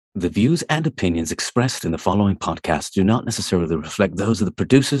The views and opinions expressed in the following podcast do not necessarily reflect those of the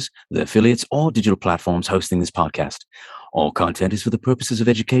producers, the affiliates, or digital platforms hosting this podcast. All content is for the purposes of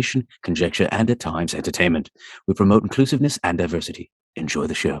education, conjecture, and at times entertainment. We promote inclusiveness and diversity. Enjoy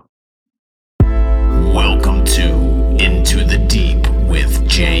the show. Welcome to Into the Deep with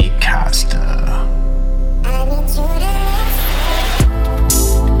Jay Costa.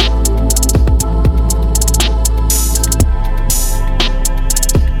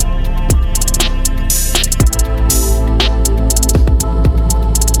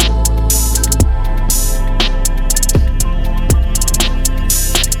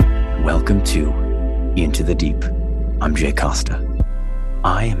 Welcome to Into the Deep. I'm Jay Costa.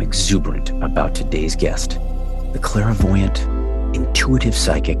 I am exuberant about today's guest, the clairvoyant, intuitive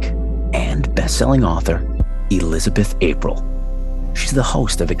psychic, and best-selling author, Elizabeth April. She's the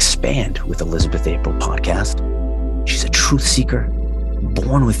host of Expand with Elizabeth April podcast. She's a truth seeker,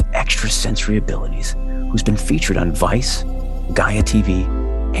 born with extrasensory abilities, who's been featured on Vice, Gaia TV,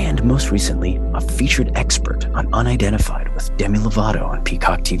 and most recently, a featured expert on Unidentified with Demi Lovato on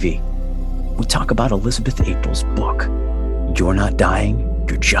Peacock TV. We talk about Elizabeth April's book, You're Not Dying,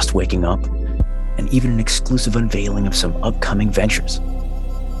 You're Just Waking Up, and even an exclusive unveiling of some upcoming ventures.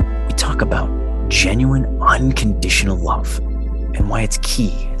 We talk about genuine, unconditional love and why it's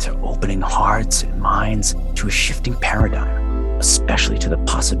key to opening hearts and minds to a shifting paradigm, especially to the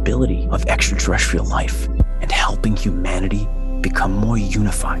possibility of extraterrestrial life and helping humanity become more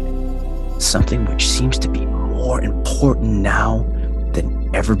unified, something which seems to be more important now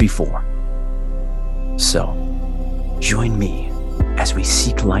than ever before. So, join me as we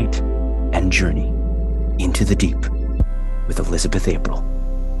seek light and journey into the deep with Elizabeth April.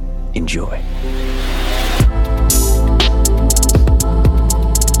 Enjoy.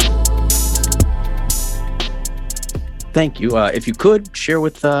 Thank you. If you could share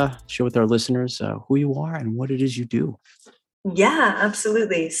with our listeners who you are and what it is you do. Yeah,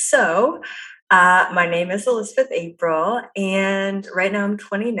 absolutely. So, my name is Elizabeth April, and right now I'm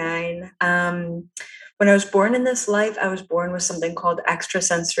 29. When I was born in this life, I was born with something called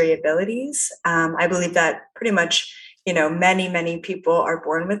extrasensory abilities. I believe that pretty much, many, many people are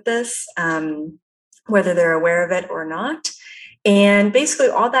born with this, whether they're aware of it or not. And basically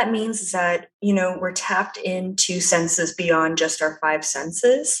all that means is that, we're tapped into senses beyond just our five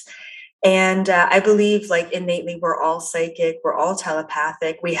senses. And I believe innately we're all psychic, we're all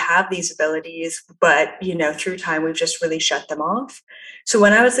telepathic, we have these abilities, but, through time, we've just really shut them off. So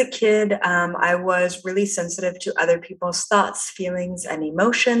when I was a kid, I was really sensitive to other people's thoughts, feelings, and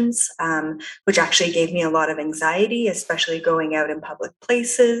emotions, which actually gave me a lot of anxiety, especially going out in public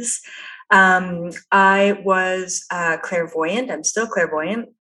places. I was clairvoyant. I'm still clairvoyant.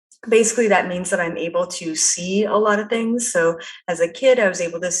 Basically, that means that I'm able to see a lot of things. So as a kid, I was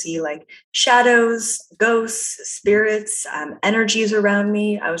able to see shadows, ghosts, spirits, energies around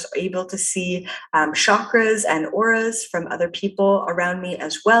me. I was able to see chakras and auras from other people around me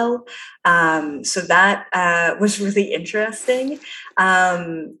as well. So that was really interesting.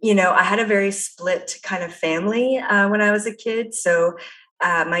 I had a very split kind of family when I was a kid. So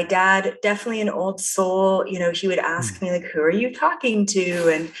my dad, definitely an old soul, he would ask me who are you talking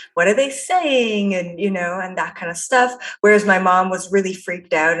to and what are they saying? And, and that kind of stuff. Whereas my mom was really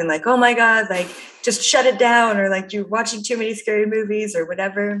freaked out and oh my God, just shut it down, or you're watching too many scary movies or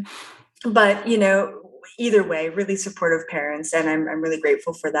whatever. But, either way, really supportive parents. And I'm really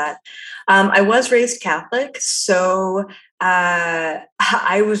grateful for that. I was raised Catholic. So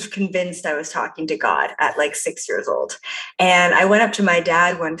I was convinced I was talking to God at 6 years old. And I went up to my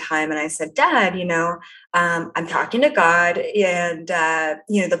dad one time and I said, Dad, I'm talking to God and,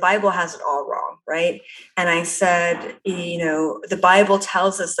 the Bible has it all wrong, right? And I said, the Bible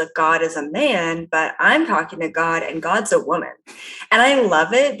tells us that God is a man, but I'm talking to God and God's a woman. And I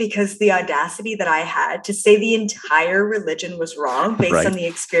love it because the audacity that I had to say the entire religion was wrong based on the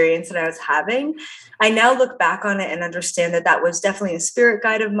experience that I was having. I now look back on it and understand that that was definitely a spirit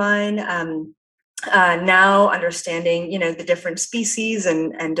guide of mine. Now understanding, the different species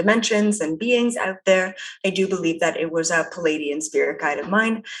and dimensions and beings out there, I do believe that it was a Palladian spirit guide of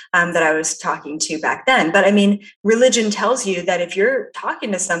mine that I was talking to back then. But I mean, religion tells you that if you're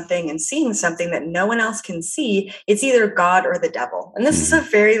talking to something and seeing something that no one else can see, it's either God or the devil. And this is a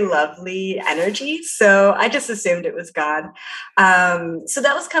very lovely energy. So I just assumed it was God. So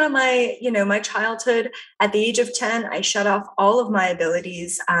that was kind of my, my childhood. At the age of 10, I shut off all of my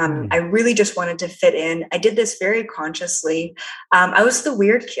abilities. I really just wanted to fit in. I did this very consciously. I was the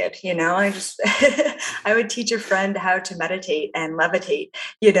weird kid, I just, I would teach a friend how to meditate and levitate,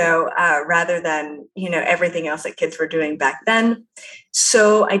 rather than, everything else that kids were doing back then.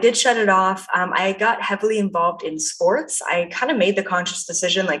 So I did shut it off. I got heavily involved in sports. I kind of made the conscious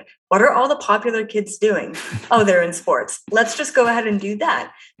decision, like, what are all the popular kids doing? Oh, they're in sports. Let's just go ahead and do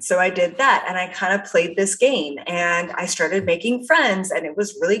that. So I did that, and I kind of played this game, and I started making friends, and it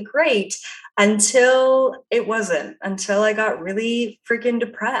was really great until it wasn't, until I got really freaking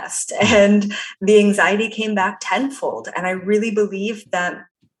depressed and the anxiety came back tenfold. And I really believe that,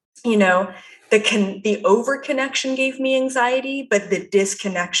 you know, the over connection gave me anxiety, but the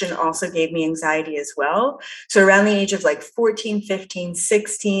disconnection also gave me anxiety as well. So around the age of like 14, 15,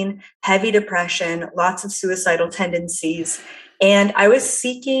 16, heavy depression, lots of suicidal tendencies. And I was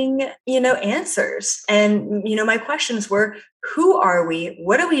seeking, answers. And, my questions were, who are we?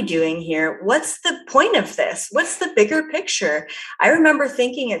 What are we doing here? What's the point of this? What's the bigger picture? I remember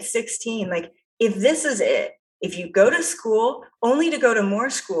thinking at 16, like, if this is it, if you go to school only to go to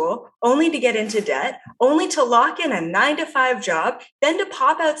more school, only to get into debt, only to lock in a 9-to-5 job, then to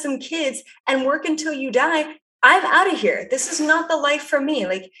pop out some kids and work until you die, I'm out of here. This is not the life for me.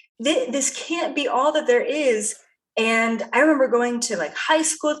 Like, this can't be all that there is. And I remember going to like high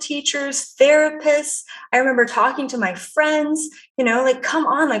school teachers, therapists. I remember talking to my friends, like, come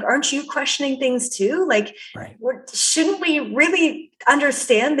on, like, aren't you questioning things too? Like, right. Shouldn't we really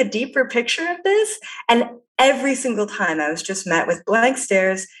understand the deeper picture of this? And every single time I was just met with blank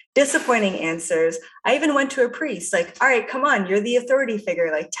stares, disappointing answers. I even went to a priest, like, all right, come on, you're the authority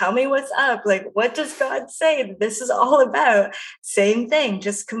figure. Like, tell me what's up. Like, what does God say this is all about? Same thing,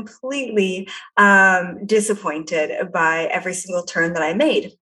 just completely disappointed by every single turn that I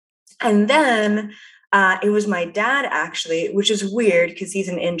made. And then it was my dad, actually, which is weird because he's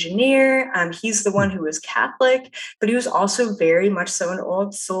an engineer. He's the one who was Catholic, but he was also very much so an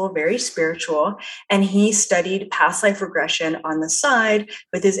old soul, very spiritual. And he studied past life regression on the side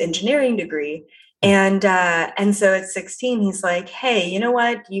with his engineering degree. And so at 16, he's like, hey, you know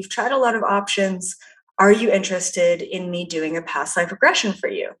what? You've tried a lot of options. Are you interested in me doing a past life regression for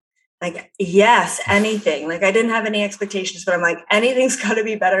you? Like, yes, anything. Like, I didn't have any expectations, but I'm like, anything's got to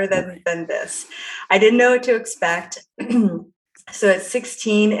be better than this. I didn't know what to expect. So at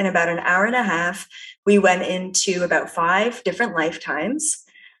 16, in about an hour and a half, we went into about 5 different lifetimes.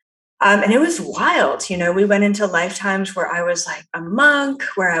 And it was wild. We went into lifetimes where I was like a monk,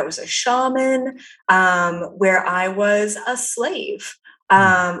 where I was a shaman, where I was a slave,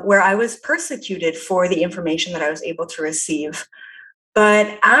 where I was persecuted for the information that I was able to receive.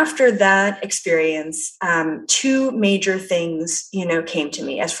 But after that experience, 2 major things, came to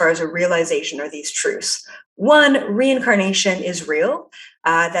me as far as a realization or these truths. One, reincarnation is real,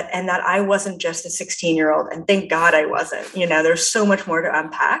 that I wasn't just a 16-year-old, and thank God I wasn't. There's so much more to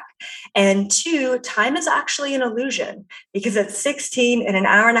unpack. And 2, time is actually an illusion, because at 16, in an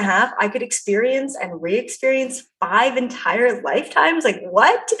hour and a half, I could experience and re-experience 5 entire lifetimes. Like,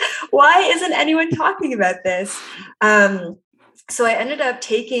 what? Why isn't anyone talking about this? So I ended up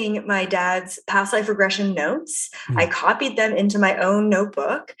taking my dad's past life regression notes. I copied them into my own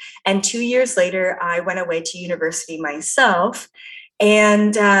notebook. And 2 years later, I went away to university myself.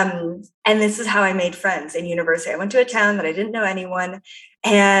 And this is how I made friends in university. I went to a town that I didn't know anyone.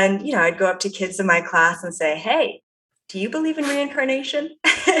 And, I'd go up to kids in my class and say, hey, do you believe in reincarnation?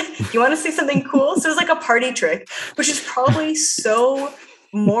 You want to see something cool? So it was like a party trick, which is probably so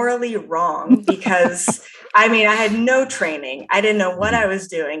morally wrong, because I had no training. I didn't know what I was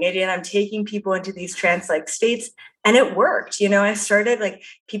doing. And I'm taking people into these trance-like states, and it worked. I started like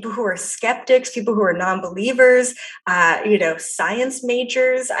people who were skeptics, people who were non-believers, science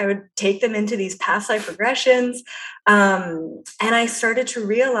majors. I would take them into these past life regressions. And I started to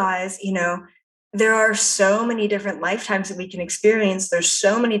realize, there are so many different lifetimes that we can experience. There's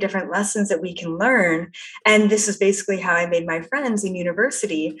so many different lessons that we can learn. And this is basically how I made my friends in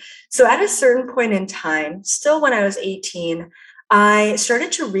university. So at a certain point in time, still when I was 18, I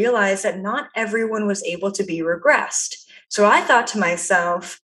started to realize that not everyone was able to be regressed. So I thought to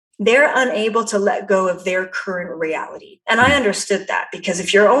myself, they're unable to let go of their current reality. And I understood that, because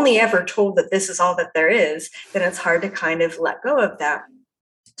if you're only ever told that this is all that there is, then it's hard to kind of let go of that.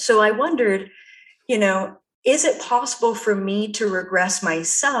 So I wondered, is it possible for me to regress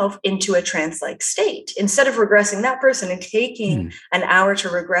myself into a trance-like state instead of regressing that person and taking an hour to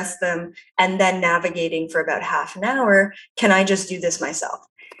regress them and then navigating for about half an hour? Can I just do this myself?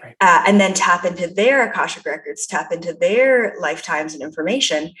 Right. And then tap into their Akashic records, tap into their lifetimes and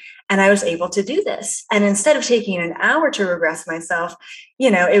information. And I was able to do this. And instead of taking an hour to regress myself,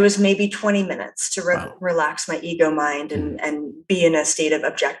 it was maybe 20 minutes to relax my ego mind and be in a state of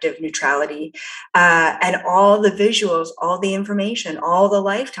objective neutrality. And all the visuals, all the information, all the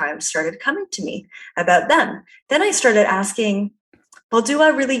lifetimes started coming to me about them. Then I started asking, well, do I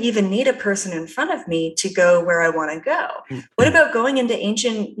really even need a person in front of me to go where I want to go? What about going into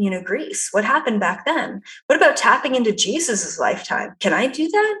ancient, Greece? What happened back then? What about tapping into Jesus's lifetime? Can I do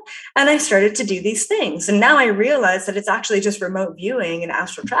that? And I started to do these things. And now I realize that it's actually just remote viewing and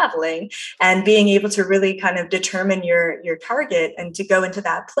astral traveling and being able to really kind of determine your target and to go into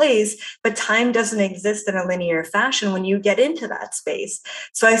that place. But time doesn't exist in a linear fashion when you get into that space.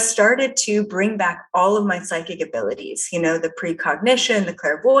 So I started to bring back all of my psychic abilities, the precognition, the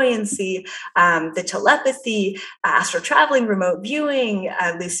clairvoyancy, the telepathy, astral traveling, remote viewing,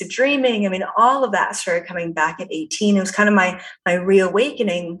 lucid dreaming. I mean, all of that started coming back at 18. It was kind of my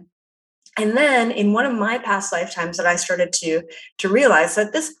reawakening. And then in one of my past lifetimes that I started to realize, so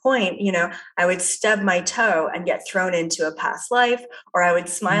at this point, I would stub my toe and get thrown into a past life, or I would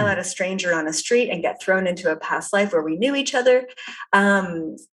smile at a stranger on a street and get thrown into a past life where we knew each other.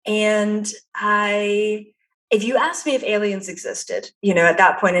 If you asked me if aliens existed, at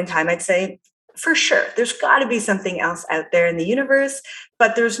that point in time, I'd say, for sure, there's got to be something else out there in the universe,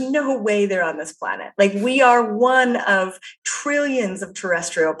 but there's no way they're on this planet. Like, we are one of trillions of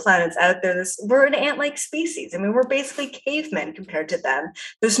terrestrial planets out there. We're an ant-like species. I mean, we're basically cavemen compared to them.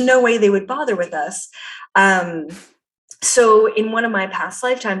 There's no way they would bother with us. So in one of my past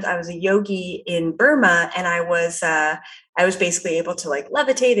lifetimes, I was a yogi in Burma, and I was basically able to like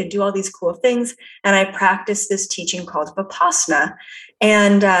levitate and do all these cool things. And I practiced this teaching called Vipassana.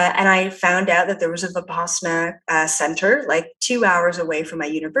 And I found out that there was a Vipassana center like 2 hours away from my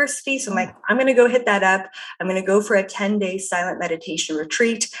university. So I'm like, I'm going to go hit that up. I'm going to go for a 10-day silent meditation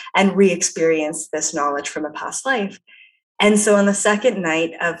retreat and re-experience this knowledge from a past life. And so on the second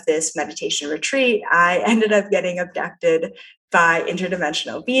night of this meditation retreat, I ended up getting abducted by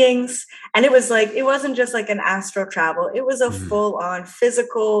interdimensional beings. And it wasn't just like an astral travel. It was a full-on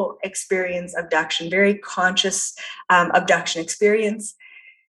physical experience abduction, very conscious abduction experience.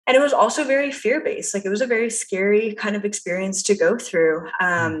 And it was also very fear-based. Like, it was a very scary kind of experience to go through.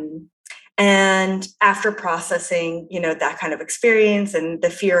 And after processing, that kind of experience and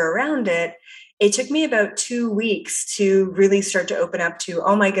the fear around it, it took me about 2 weeks to really start to open up to,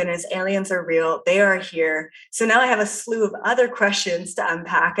 oh my goodness, aliens are real. They are here. So now I have a slew of other questions to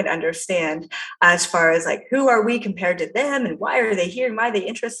unpack and understand as far as like, who are we compared to them, and why are they here, and why are they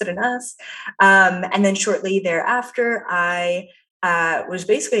interested in us? And then shortly thereafter, I was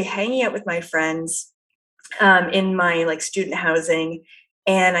basically hanging out with my friends in my like student housing.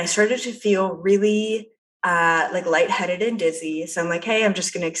 And I started to feel really like lightheaded and dizzy. So I'm like, hey, I'm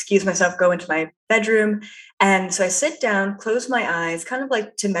just going to excuse myself, go into my bedroom. And so I sit down, close my eyes, kind of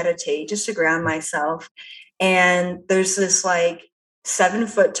like to meditate, just to ground myself. And there's this like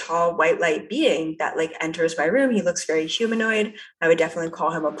 7-foot tall white light being that like enters my room. He looks very humanoid. I would definitely call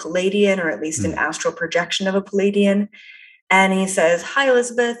him a Palladian, or at least an astral projection of a Palladian. And he says, hi,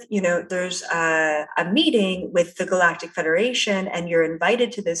 Elizabeth, there's a meeting with the Galactic Federation, and you're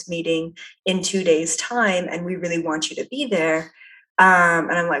invited to this meeting in 2 days' time, and we really want you to be there.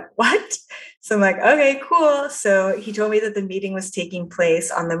 And I'm like, what? So I'm like, okay, cool. So he told me that the meeting was taking place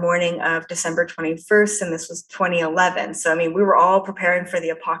on the morning of December 21st, and this was 2011. So, I mean, we were all preparing for the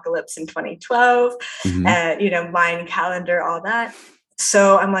apocalypse in 2012, Mayan calendar, all that.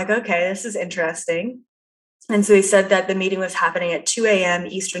 So I'm like, okay, this is interesting. And so he said that the meeting was happening at 2 a.m.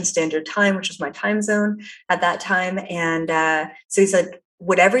 Eastern Standard Time, which was my time zone at that time. And so he said,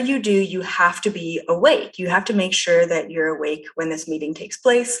 whatever you do, you have to be awake. You have to make sure that you're awake when this meeting takes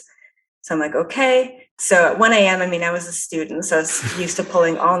place. So I'm like, okay. So at 1 a.m., I mean, I was a student, so I was used to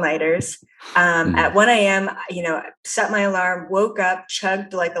pulling all-nighters. At 1 a.m., set my alarm, woke up,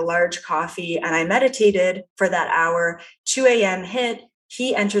 chugged like a large coffee, and I meditated for that hour. 2 a.m. hit.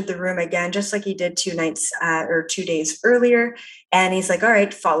 He entered the room again, just like he did 2 days earlier. And he's like, all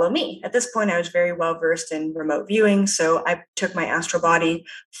right, follow me. At this point, I was very well versed in remote viewing. So I took my astral body,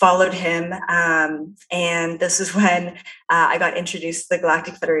 followed him. And this is when I got introduced to the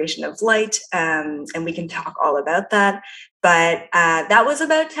Galactic Federation of Light. And we can talk all about that. But that was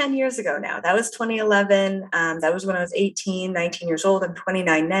about 10 years ago now. That was 2011. That was when I was 18, 19 years old. I'm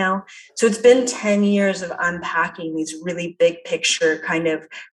 29 now. So it's been 10 years of unpacking these really big picture kind of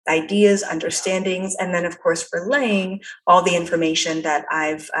ideas, understandings, and then, of course, relaying all the information that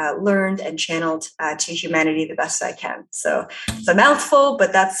I've learned and channeled to humanity the best I can. So it's a mouthful,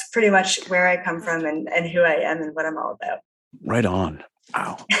 but that's pretty much where I come from and who I am and what I'm all about. Right on.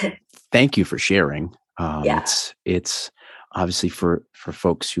 Wow. Thank you for sharing. It's obviously for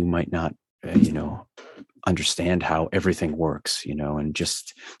folks who might not, understand how everything works, and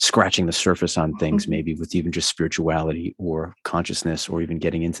just scratching the surface on things, maybe with even just spirituality or consciousness, or even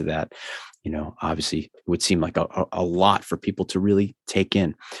getting into that. obviously it would seem like a lot for people to really take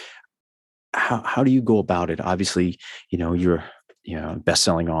in. How do you go about it? Obviously, you're a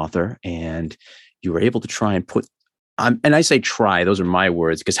best-selling author, and you were able to try and put, and I say try, those are my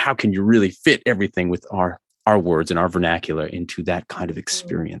words, because how can you really fit everything with our words and our vernacular into that kind of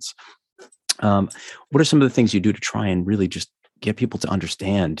experience? What are some of the things you do to try and really just get people to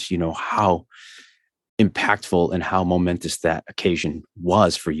understand, how impactful and how momentous that occasion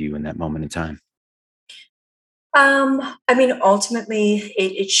was for you in that moment in time? Ultimately,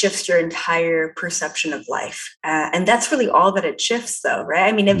 it shifts your entire perception of life. And that's really all that it shifts, though,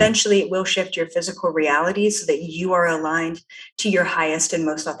 right? Eventually it will shift your physical reality so that you are aligned to your highest and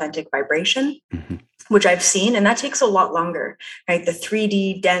most authentic vibration, which I've seen. And that takes a lot longer, right? The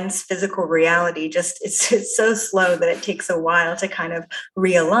 3D dense physical reality it's so slow that it takes a while to kind of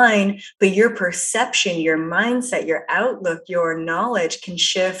realign. But your perception, your mindset, your outlook, your knowledge can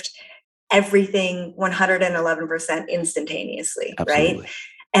shift everything 111% instantaneously, Absolutely. right?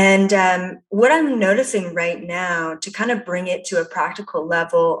 And what I'm noticing right now, to kind of bring it to a practical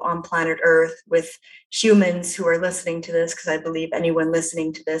level on planet Earth with humans who are listening to this, because I believe anyone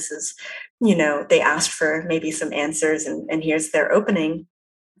listening to this is, they asked for maybe some answers, and here's their opening.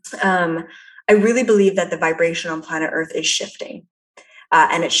 I really believe that the vibration on planet Earth is shifting.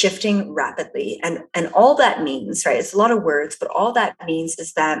 And it's shifting rapidly. And all that means, right, it's a lot of words, but all that means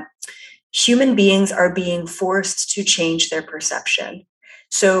is that human beings are being forced to change their perception.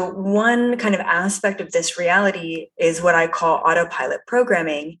 So one kind of aspect of this reality is what I call autopilot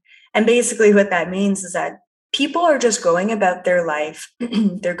programming. And basically what that means is that people are just going about their life,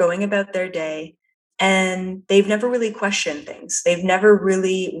 they're going about their day, and they've never really questioned things. They've never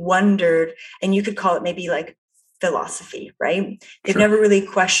really wondered, and you could call it maybe like philosophy, right? They've never really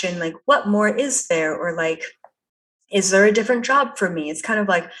questioned like, what more is there? Or like, is there a different job for me? It's kind of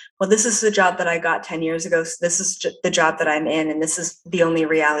like, well, this is the job that I got 10 years ago. So this is the job that I'm in, and this is the only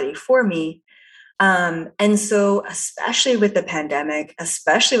reality for me. And so, especially with the pandemic,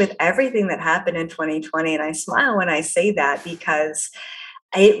 especially with everything that happened in 2020, and I smile when I say that because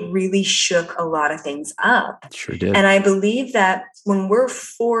it really shook a lot of things up. It sure did. And I believe that when we're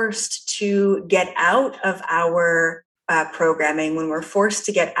forced to get out of our programming, when we're forced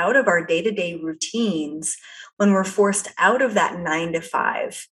to get out of our day-to-day routines, when we're forced out of that 9 to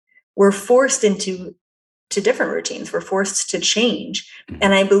 5, we're forced into different routines. We're forced to change.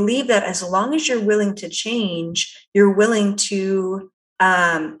 And I believe that as long as you're willing to change, you're willing to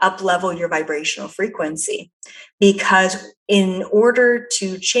up level your vibrational frequency, because in order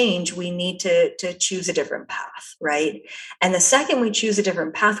to change, we need to choose a different path, right? And the second we choose a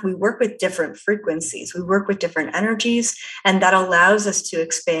different path, we work with different frequencies, we work with different energies, and that allows us to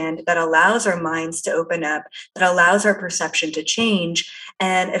expand, that allows our minds to open up, that allows our perception to change,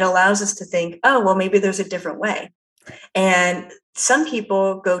 and it allows us to think, oh, well, maybe there's a different way. And some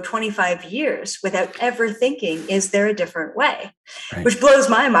people go 25 years without ever thinking, is there a different way? Right. Which blows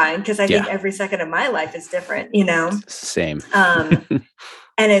my mind, because I think every second of my life is different, Same.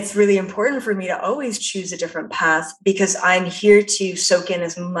 And it's really important for me to always choose a different path, because I'm here to soak in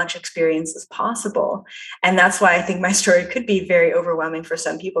as much experience as possible. And that's why I think my story could be very overwhelming for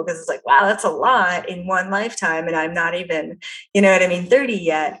some people, because it's like, wow, that's a lot in one lifetime. And I'm not even, 30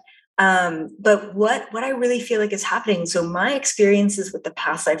 yet. But what I really feel like is happening, so my experiences with the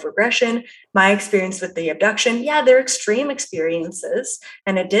past life regression, my experience with the abduction, they're extreme experiences,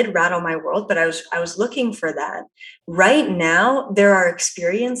 and it did rattle my world, but I was looking for that. Right now, there are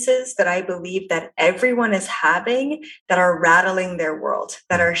experiences that I believe that everyone is having that are rattling their world,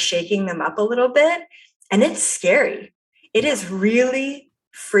 that are shaking them up a little bit. And it's scary. It is really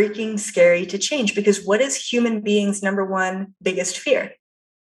freaking scary to change, because what is human beings' number one biggest fear?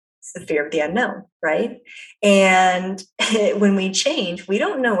 It's the fear of the unknown, right? And when we change, we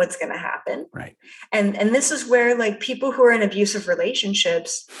don't know what's going to happen. Right. And this is where, like, people who are in abusive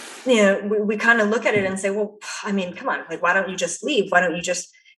relationships, we kind of look at it and say, well, come on, like, why don't you just leave? Why don't you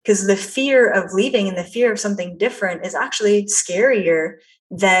just, because the fear of leaving and the fear of something different is actually scarier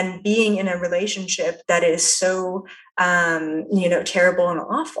than being in a relationship that is so, terrible and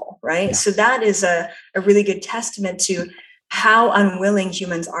awful, right? Yeah. So that is a really good testament to how unwilling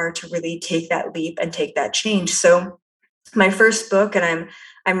humans are to really take that leap and take that change. So my first book, and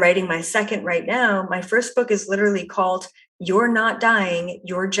I'm writing my second right now, my first book is literally called You're Not Dying,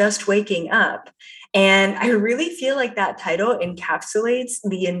 You're Just Waking Up. And I really feel like that title encapsulates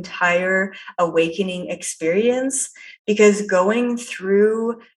the entire awakening experience, because going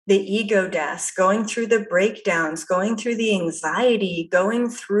through the ego deaths, going through the breakdowns, going through the anxiety, going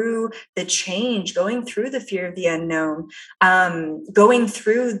through the change, going through the fear of the unknown, going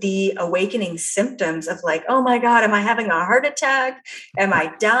through the awakening symptoms of like, oh my God, am I having a heart attack? Am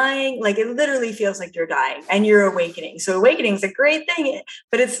I dying? Like it literally feels like you're dying and you're awakening. So awakening is a great thing,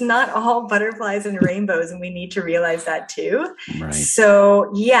 but it's not all butterflies and rainbows. And we need to realize that too. Right.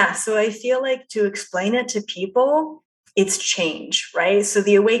 So yeah, so I feel like to explain it to people, it's change, right? So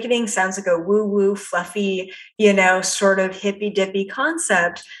the awakening sounds like a woo-woo, fluffy, sort of hippy-dippy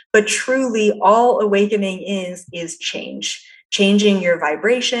concept, but truly all awakening is change. Changing your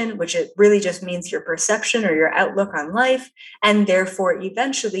vibration, which it really just means your perception or your outlook on life, and therefore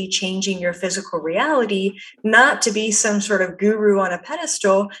eventually changing your physical reality, not to be some sort of guru on a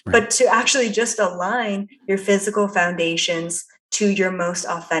pedestal, right, but to actually just align your physical foundations to your most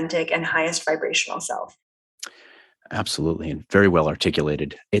authentic and highest vibrational self. Absolutely. And very well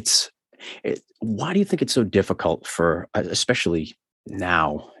articulated. Why do you think it's so difficult for, especially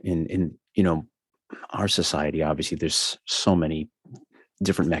now in our society? Obviously, there's so many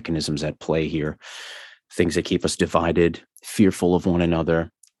different mechanisms at play here, things that keep us divided, fearful of one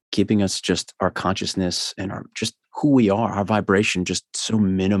another, keeping us just our consciousness and just who we are, our vibration just so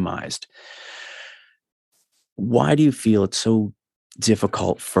minimized. Why do you feel it's so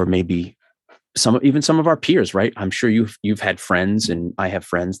difficult for maybe some of our peers, right? I'm sure you've had friends, and I have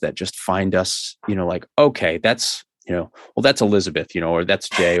friends that just find us, like, okay, that's, well, that's Elizabeth, or that's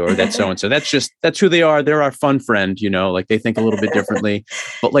Jay, or that's so-and-so. That's who they are. They're our fun friend, like they think a little bit differently.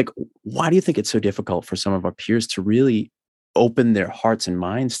 But like, why do you think it's so difficult for some of our peers to really open their hearts and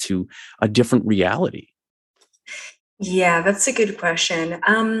minds to a different reality? Yeah, that's a good question.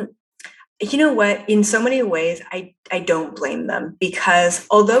 You know what? In so many ways, I don't blame them, because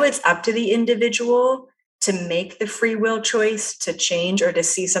although it's up to the individual to make the free will choice to change or to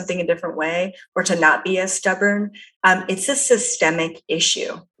see something a different way or to not be as stubborn, it's a systemic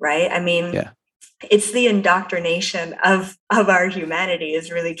issue, right? I mean, yeah, it's the indoctrination of our humanity is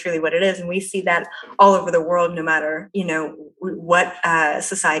really truly what it is. And we see that all over the world, no matter, what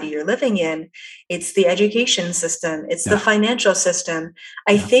society you're living in. It's the education system. It's the financial system.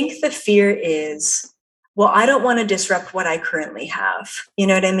 I think the fear is, well, I don't want to disrupt what I currently have. You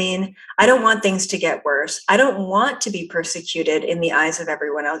know what I mean? I don't want things to get worse. I don't want to be persecuted in the eyes of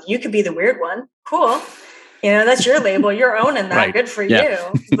everyone else. You could be the weird one. Cool. That's your label. You're owning that. Right. Good for you.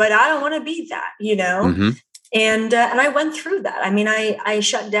 But I don't want to be that, Mm-hmm. And I went through that. I mean, I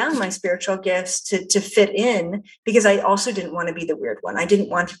shut down my spiritual gifts to fit in, because I also didn't want to be the weird one. I didn't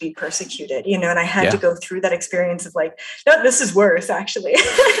want to be persecuted, and I had to go through that experience of like, no, this is worse, actually.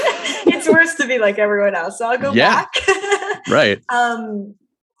 It's worse to be like everyone else. So I'll go back. Right.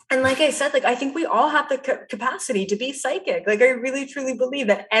 And like I said, like, I think we all have the capacity to be psychic. Like, I really, truly believe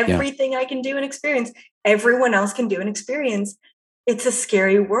that everything I can do and experience, everyone else can do and experience. It's a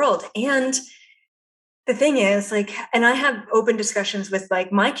scary world. And the thing is, like, and I have open discussions with like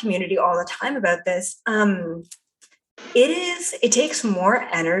my community all the time about this. It takes more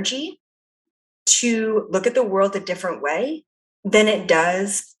energy to look at the world a different way than it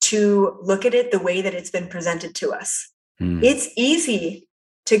does to look at it the way that it's been presented to us. It's easy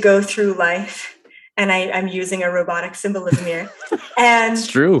to go through life, and I'm using a robotic symbolism here, and it's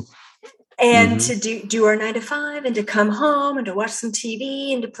true. And to do our 9 to 5, and to come home and to watch some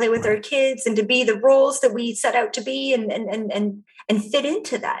TV and to play with our kids and to be the roles that we set out to be and fit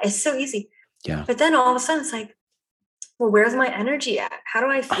into that. It's so easy. Yeah. But then all of a sudden it's like, well, where's my energy at? How do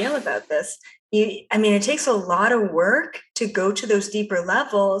I feel about this? It takes a lot of work to go to those deeper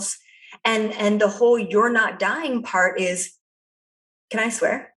levels. And the whole you're not dying part is, can I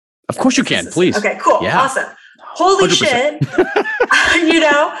swear? Of course you can, please. Okay, cool. Yeah. Awesome. Holy 100%. Shit.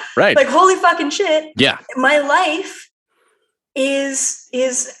 Right. Like, holy fucking shit. Yeah. My life is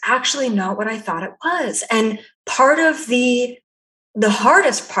actually not what I thought it was. And part of the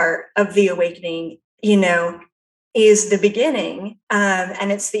hardest part of the awakening, is the beginning.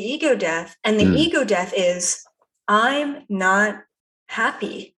 And it's the ego death. And the ego death is, I'm not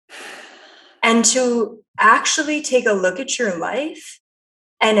happy. And to actually take a look at your life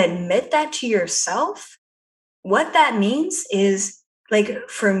and admit that to yourself, what that means is, like,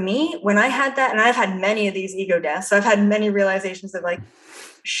 for me, when I had that, and I've had many of these ego deaths, so I've had many realizations of like,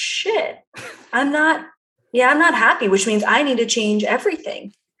 shit, I'm not happy, which means I need to change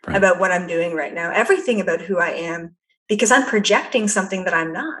everything about what I'm doing right now, everything about who I am, because I'm projecting something that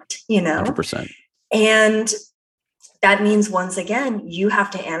I'm not, 100%. And that means, once again, you have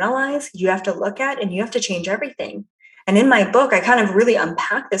to analyze, you have to look at, and you have to change everything. And in my book, I kind of really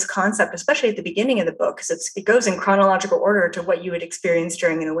unpack this concept, especially at the beginning of the book, because it goes in chronological order to what you would experience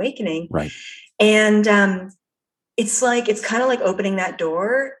during an awakening. Right. And it's kind of like opening that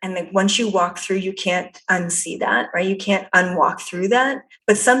door. And like once you walk through, you can't unsee that, right? You can't unwalk through that.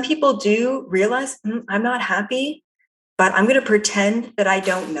 But some people do realize, I'm not happy, but I'm going to pretend that I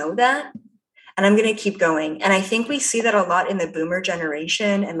don't know that. And I'm going to keep going. And I think we see that a lot in the boomer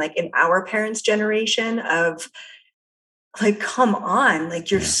generation and like in our parents' generation of like, come on,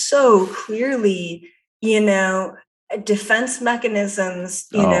 like you're so clearly, defense mechanisms,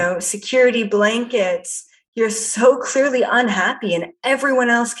 security blankets. You're so clearly unhappy and everyone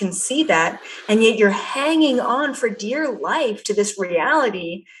else can see that. And yet you're hanging on for dear life to this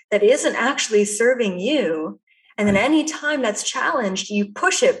reality that isn't actually serving you. And then anytime that's challenged, you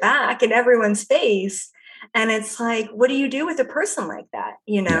push it back in everyone's face. And it's like, what do you do with a person like that?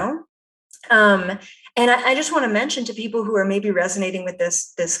 And I just want to mention to people who are maybe resonating with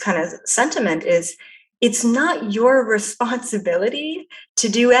this kind of sentiment is it's not your responsibility to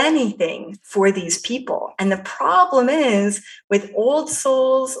do anything for these people. And the problem is with old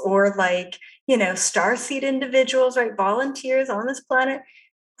souls or like, starseed individuals, right? Volunteers on this planet.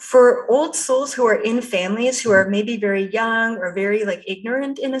 For old souls who are in families who are maybe very young or very like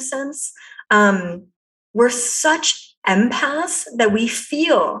ignorant in a sense, we're such empaths that we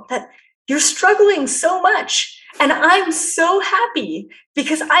feel that you're struggling so much. And I'm so happy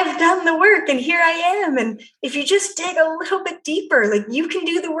because I've done the work and here I am. And if you just dig a little bit deeper, like you can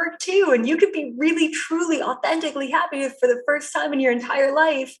do the work too. And you could be really, truly, authentically happy for the first time in your entire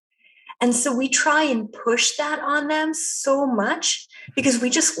life. And so we try and push that on them so much because we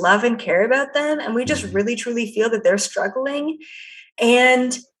just love and care about them. And we just really, truly feel that they're struggling.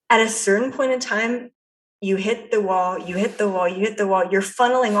 And at a certain point in time, you hit the wall, you're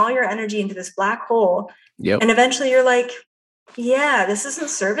funneling all your energy into this black hole. Yep. And eventually you're like, yeah, this isn't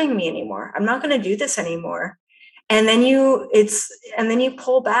serving me anymore. I'm not going to do this anymore. And then you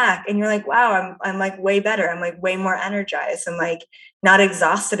pull back and you're like, wow, I'm like way better. I'm like way more energized. I'm like not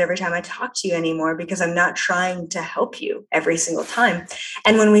exhausted every time I talk to you anymore because I'm not trying to help you every single time.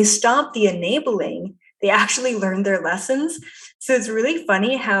 And when we stop the enabling, they actually learn their lessons. So it's really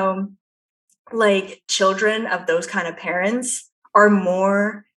funny how like children of those kind of parents are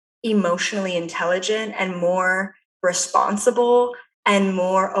more emotionally intelligent and more responsible and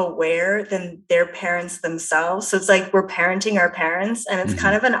more aware than their parents themselves. So it's like we're parenting our parents and it's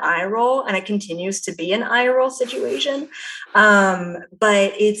kind of an eye roll and it continues to be an eye roll situation.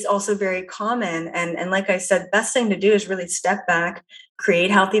 But it's also very common. And like I said, best thing to do is really step back,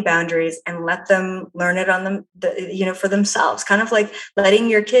 create healthy boundaries and let them learn it on them, for themselves. Kind of like letting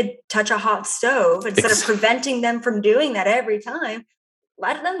your kid touch a hot stove instead of preventing them from doing that every time.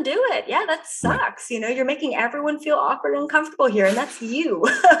 Let them do it. Yeah, that sucks. You're making everyone feel awkward and uncomfortable here. And that's you.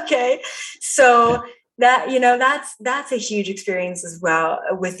 Okay. So that, that's a huge experience as well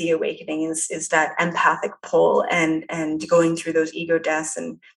with the awakening is that empathic pull and going through those ego deaths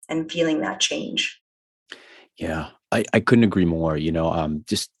and feeling that change. Yeah, I couldn't agree more.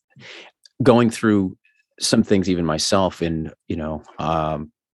 Just going through some things even myself in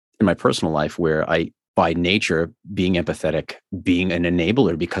my personal life where I, by nature, being empathetic, being an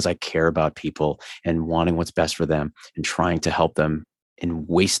enabler because I care about people and wanting what's best for them and trying to help them and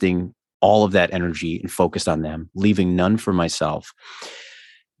wasting all of that energy and focused on them, leaving none for myself.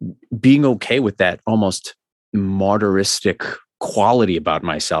 Being okay with that almost martyristic quality about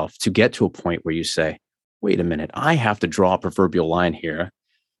myself to get to a point where you say, wait a minute, I have to draw a proverbial line here.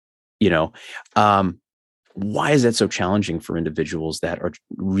 Why is that so challenging for individuals that are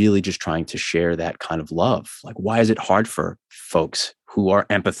really just trying to share that kind of love? Like, why is it hard for folks who are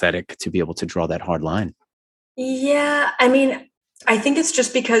empathetic to be able to draw that hard line? Yeah, I mean, I think it's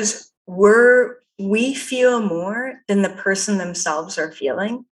just because we feel more than the person themselves are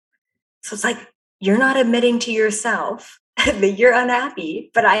feeling. So it's like, you're not admitting to yourself that you're unhappy,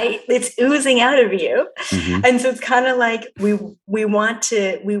 but it's oozing out of you. Mm-hmm. And so it's kind of like we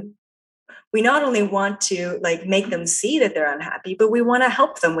not only want to like make them see that they're unhappy, but we want to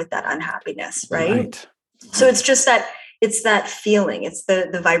help them with that unhappiness. Right. So it's just it's that feeling. It's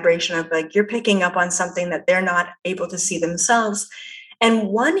the vibration of like, you're picking up on something that they're not able to see themselves. And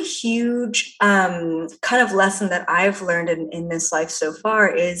one huge kind of lesson that I've learned in this life so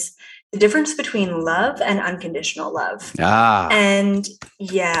far is the difference between love and unconditional love. And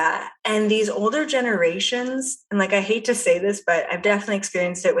these older generations, and like, I hate to say this, but I've definitely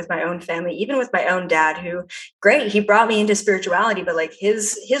experienced it with my own family, even with my own dad, who, great, he brought me into spirituality, but like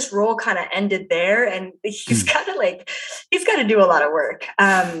his role kind of ended there. And he's got to do a lot of work.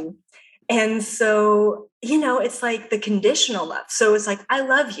 And so, it's like the conditional love. So it's like, I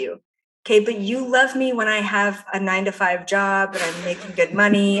love you. Okay, but you love me when I have a 9 to 5 job and I'm making good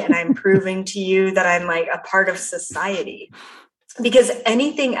money and I'm proving to you that I'm like a part of society. Because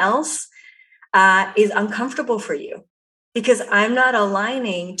anything else is uncomfortable for you, because I'm not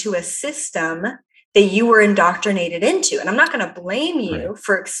aligning to a system that you were indoctrinated into. And I'm not going to blame you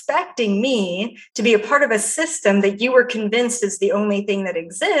for expecting me to be a part of a system that you were convinced is the only thing that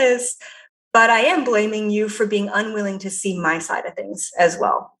exists. But I am blaming you for being unwilling to see my side of things as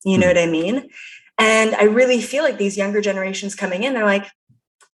well. You know what I mean? And I really feel like these younger generations coming in, they're like,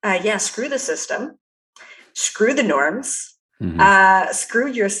 yeah, screw the system, screw the norms, screw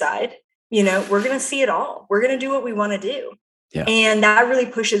your side. We're going to see it all. We're going to do what we want to do. Yeah. And that really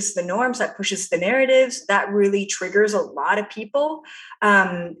pushes the norms, that pushes the narratives, that really triggers a lot of people.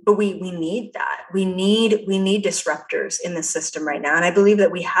 But we need that. We need disruptors in the system right now. And I believe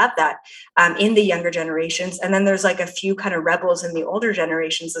that we have that in the younger generations. And then there's like a few kind of rebels in the older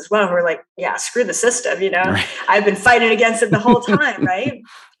generations as well, who are like, yeah, screw the system. Right. I've been fighting against it the whole time. Right.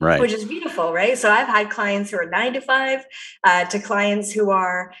 Right. Which is beautiful, right? So I've had clients who are 9 to 5 to clients who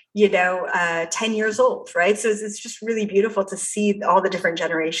are, 10 years old, right? So it's just really beautiful to see all the different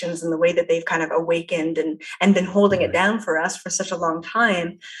generations and the way that they've kind of awakened and been holding it down for us for such a long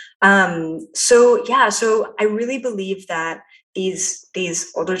time. So I really believe that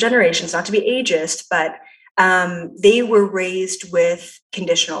these older generations, not to be ageist, but they were raised with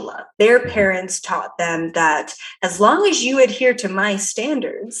conditional love. Their parents taught them that as long as you adhere to my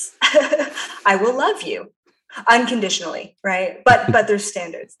standards, I will love you unconditionally, right? But there's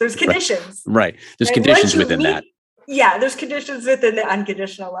standards, there's conditions. Right. There's conditions within that. Yeah, there's conditions within the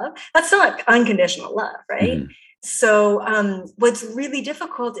unconditional love. That's not unconditional love, right? Mm-hmm. So what's really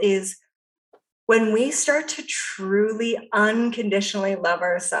difficult is when we start to truly unconditionally love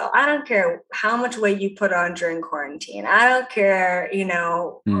ourselves. I don't care how much weight you put on during quarantine. I don't care,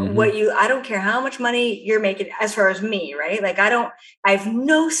 I don't care how much money you're making as far as me, right? Like I have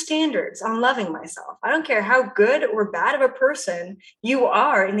no standards on loving myself. I don't care how good or bad of a person you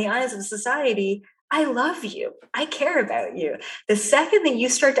are in the eyes of society. I love you. I care about you. The second that you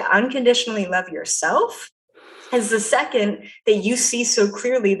start to unconditionally love yourself is the second that you see so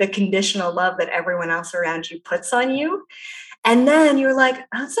clearly the conditional love that everyone else around you puts on you. And then you're like,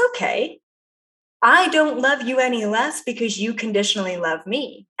 that's okay. I don't love you any less because you conditionally love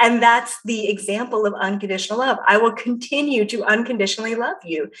me. And that's the example of unconditional love. I will continue to unconditionally love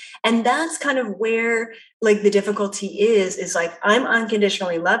you. And that's kind of where like the difficulty is like, I'm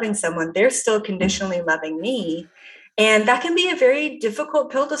unconditionally loving someone. They're still conditionally loving me. And that can be a very difficult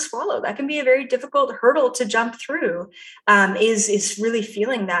pill to swallow. That can be a very difficult hurdle to jump through, is really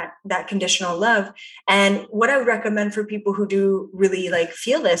feeling that conditional love. And what I would recommend for people who do really like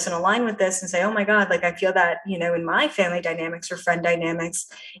feel this and align with this and say, oh my God, like I feel that, in my family dynamics or friend dynamics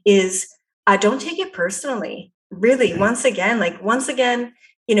is don't take it personally. Really, once again,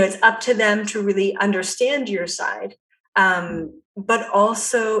 it's up to them to really understand your side. But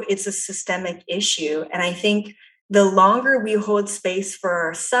also it's a systemic issue. And I think the longer we hold space for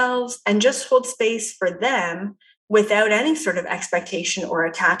ourselves and just hold space for them without any sort of expectation or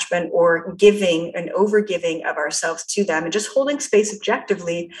attachment or giving and overgiving of ourselves to them and just holding space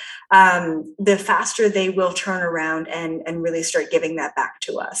objectively, the faster they will turn around and really start giving that back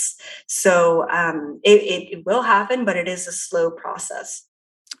to us. So it will happen, but it is a slow process.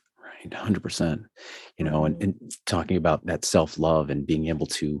 Right, 100%. And talking about that self-love and being able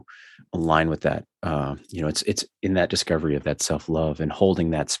to align with that, it's in that discovery of that self-love and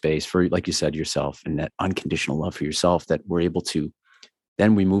holding that space for, like you said, yourself and that unconditional love for yourself, that we're able to,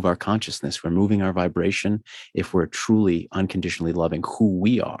 then we move our consciousness, we're moving our vibration. If we're truly unconditionally loving who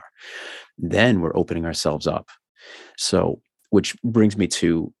we are, then we're opening ourselves up. So, which brings me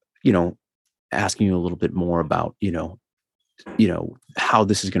to, asking you a little bit more about, how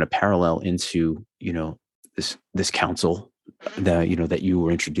this is going to parallel into, this council that, that you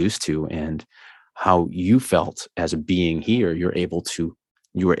were introduced to, and how you felt as a being here, you were able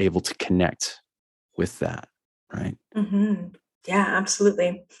to connect with that. Right. Mm-hmm. Yeah, absolutely.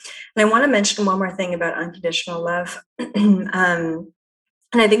 And I want to mention one more thing about unconditional love. And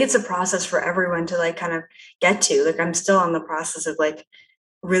I think it's a process for everyone to like kind of get to. Like I'm still on the process of like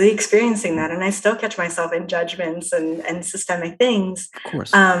really experiencing that. And I still catch myself in judgments and systemic things. Of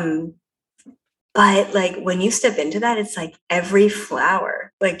course. But like when you step into that, it's like every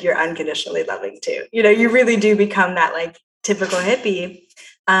flower, like you're unconditionally loving too. You really do become that like typical hippie.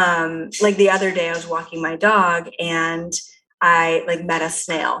 Like the other day I was walking my dog and I like met a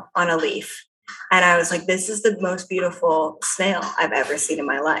snail on a leaf. And I was like, this is the most beautiful snail I've ever seen in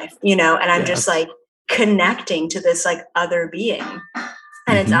my life, and I'm just like connecting to this like other being.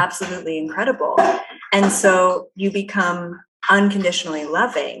 And it's absolutely incredible. And so you become unconditionally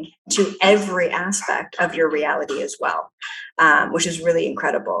loving to every aspect of your reality as well, which is really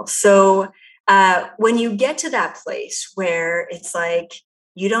incredible. So when you get to that place where it's like,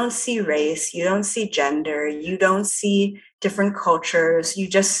 you don't see race, you don't see gender, you don't see different cultures, you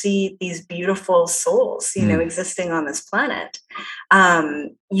just see these beautiful souls, existing on this planet.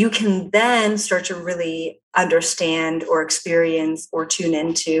 You can then start to really understand or experience or tune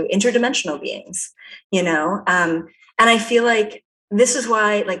into interdimensional beings, and I feel like this is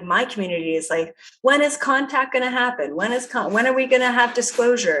why, like, my community is like, when is contact going to happen? When are we going to have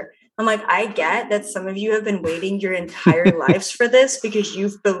disclosure? I'm like, I get that some of you have been waiting your entire lives for this because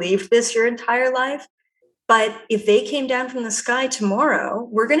you've believed this your entire life. But if they came down from the sky tomorrow,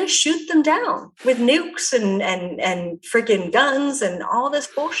 we're going to shoot them down with nukes and freaking guns and all this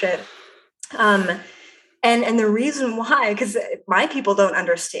bullshit. And the reason why, because my people don't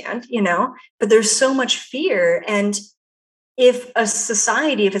understand, but there's so much fear. And if a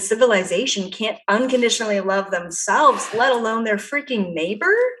society, if a civilization can't unconditionally love themselves, let alone their freaking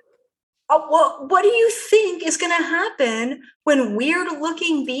neighbor, well, what do you think is going to happen when weird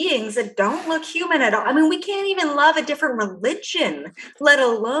looking beings that don't look human at all? I mean, we can't even love a different religion, let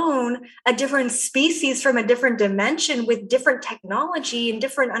alone a different species from a different dimension with different technology and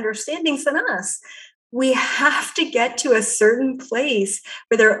different understandings than us. We have to get to a certain place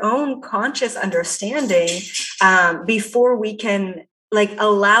for their own conscious understanding before we can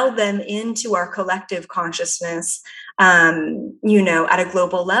allow them into our collective consciousness. At a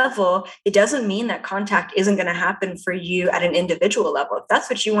global level. It doesn't mean that contact isn't going to happen for you at an individual level. If that's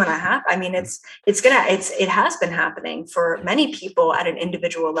what you want to have, I mean, it has been happening for many people at an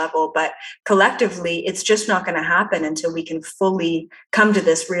individual level, but collectively, it's just not going to happen until we can fully come to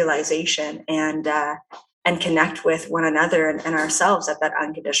this realization and connect with one another and ourselves at that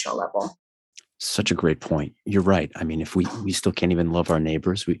unconditional level. Such a great point. You're right. I mean, if we still can't even love our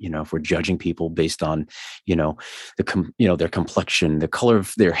neighbors, if we're judging people based on, their complexion, the color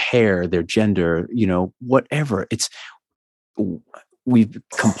of their hair, their gender, whatever, we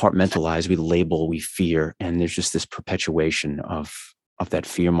compartmentalize, we label, we fear, and there's just this perpetuation of that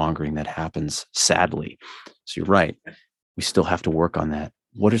fear mongering that happens, sadly. So you're right. We still have to work on that.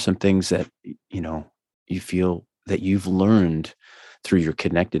 What are some things that, you feel that you've learned through your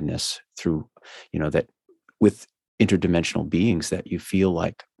connectedness, through, that with interdimensional beings that you feel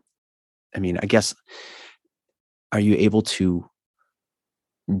like, I mean, I guess, are you able to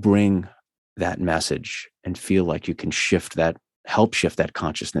bring that message and feel like you can help shift that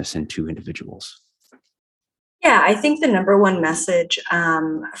consciousness into individuals? Yeah, I think the number one message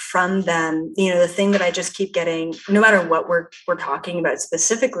from them, the thing that I just keep getting, no matter what we're talking about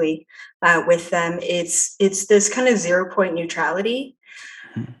specifically with them, it's this kind of 0 point neutrality.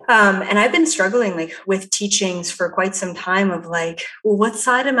 And I've been struggling with teachings for quite some time of well, what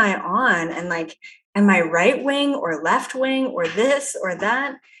side am I on? And am I right wing or left wing or this or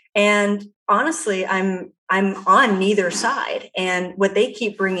that? And honestly, I'm on neither side. And what they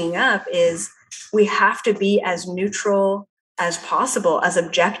keep bringing up is we have to be as neutral as possible, as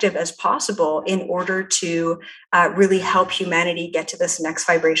objective as possible in order to really help humanity get to this next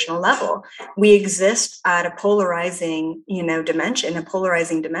vibrational level. We exist at a polarizing, dimension.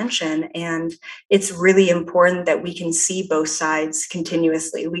 And it's really important that we can see both sides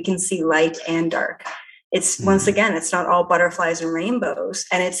continuously. We can see light and dark. It's once again, it's not all butterflies and rainbows,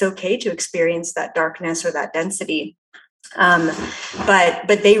 and it's okay to experience that darkness or that density. But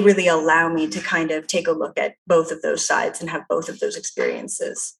they really allow me to kind of take a look at both of those sides and have both of those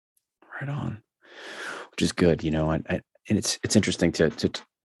experiences. Right on, which is good, and it's interesting to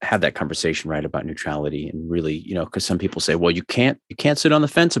have that conversation, right, about neutrality, and really, because some people say, well, you can't sit on the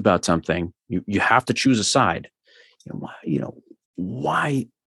fence about something. You have to choose a side. Why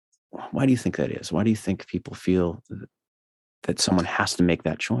do you think that is? Why do you think people feel that someone has to make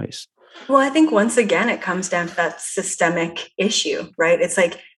that choice? Well, I think once again, it comes down to that systemic issue, right? It's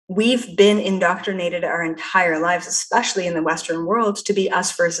like we've been indoctrinated our entire lives, especially in the Western world, to be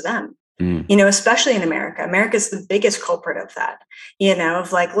us versus them. Especially in America. America's the biggest culprit of that,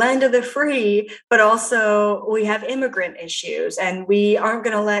 of land of the free, but also we have immigrant issues and we aren't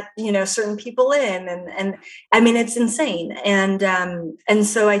going to let, certain people in. And I mean, it's insane. And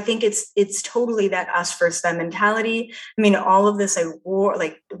so I think it's totally that us versus them mentality. I mean, all of this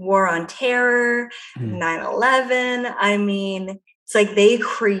war on terror, 9/11. I mean, It's like they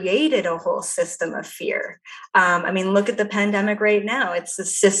created a whole system of fear. I mean, look at the pandemic right now. It's a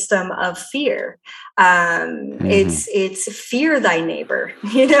system of fear. It's fear thy neighbor.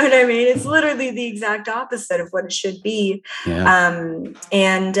 You know what I mean? It's literally the exact opposite of what it should be. Yeah.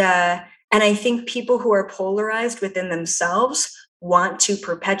 And I think people who are polarized within themselves want to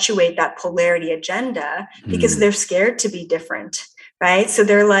perpetuate that polarity agenda because they're scared to be different. Right. So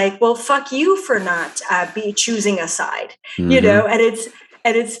they're like, well, fuck you for not be choosing a side, you know, and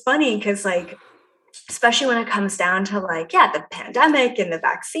it's funny because like, especially when it comes down to like, yeah, the pandemic and the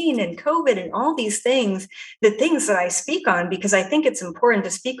vaccine and COVID and all these things, the things that I speak on, because I think it's important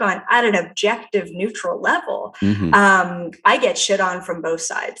to speak on at an objective, neutral level. I get shit on from both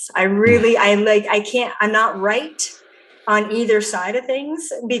sides. I'm not right on either side of things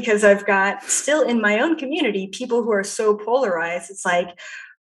because I've got still in my own community, people who are so polarized. It's like,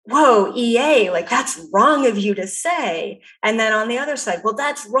 whoa, EA, like that's wrong of you to say. And then on the other side, well,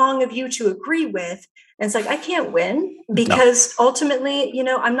 that's wrong of you to agree with. And it's like, I can't win because ultimately, you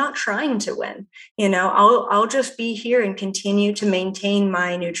know, I'm not trying to win. You know, I'll just be here and continue to maintain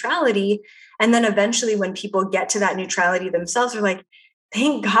my neutrality. And then eventually when people get to that neutrality themselves, they're like,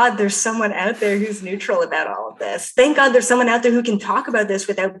 thank God there's someone out there who's neutral about all of this. Thank God there's someone out there who can talk about this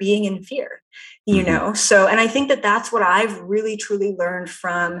without being in fear, you know? So, and I think that that's what I've really, truly learned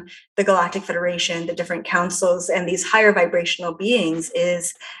from the Galactic Federation, the different councils, and these higher vibrational beings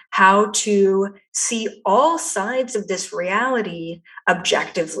is how to see all sides of this reality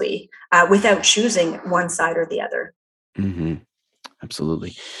objectively without choosing one side or the other.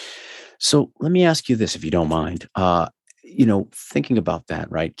 Absolutely. So let me ask you this, if you don't mind. You know, thinking about that,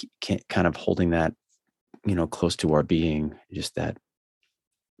 right? Kind of holding that, you know, close to our being, just that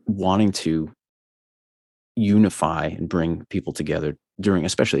wanting to unify and bring people together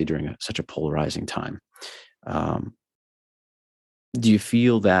especially during such a polarizing time. Do you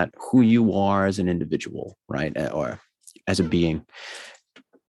feel that who you are as an individual, right, or as a being,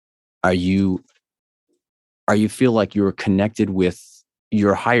 are you feel like you're connected with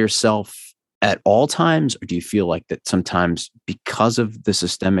your higher self at all times, or do you feel like that sometimes because of the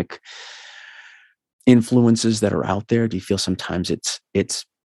systemic influences that are out there, do you feel sometimes it's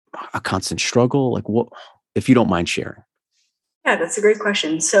a constant struggle? Like, what, if you don't mind sharing? Yeah, that's a great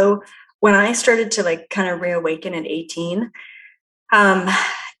question. So when I started to like kind of reawaken at 18,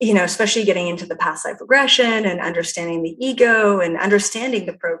 you know, especially getting into the past life regression and understanding the ego and understanding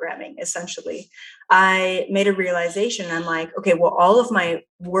the programming, essentially, I made a realization. I'm like, okay, well, all of my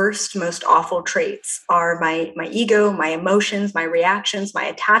worst, most awful traits are my ego, my emotions, my reactions, my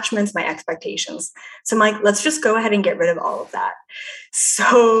attachments, my expectations. So I'm like, let's just go ahead and get rid of all of that.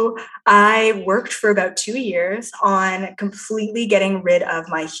 So I worked for about 2 years on completely getting rid of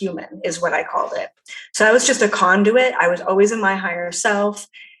my human, is what I called it. So I was just a conduit. I was always in my higher self.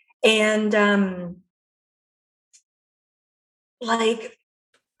 And like,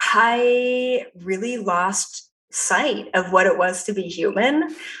 I really lost sight of what it was to be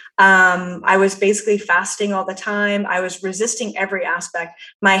human. I was basically fasting all the time. I was resisting every aspect.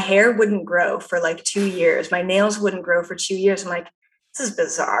 My hair wouldn't grow for like 2 years. My nails wouldn't grow for 2 years. I'm like, this is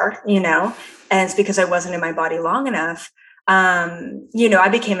bizarre, you know? And it's because I wasn't in my body long enough. You know, I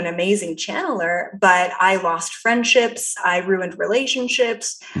became an amazing channeler, but I lost friendships. I ruined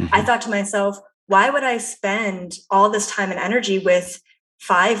relationships. I thought to myself, why would I spend all this time and energy with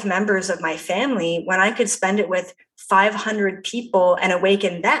 5 members of my family when I could spend it with 500 people and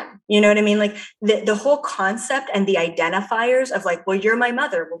awaken them? You know what I mean? Like the whole concept and the identifiers of like, well, you're my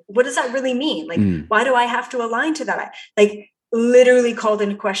mother. What does that really mean? Like, why do I have to align to that? Like, literally called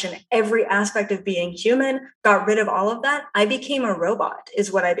into question every aspect of being human, got rid of all of that. I became a robot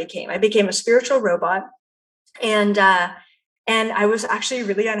is what I became. I became a spiritual robot. And I was actually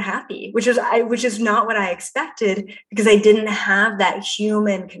really unhappy, which is not what I expected, because I didn't have that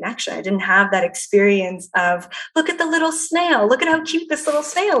human connection. I didn't have that experience of, look at the little snail. Look at how cute this little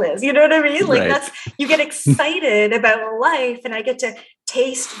snail is. You know what I mean? Like you get excited about life, and I get to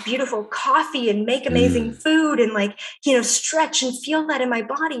taste beautiful coffee and make amazing food and like, you know, stretch and feel that in my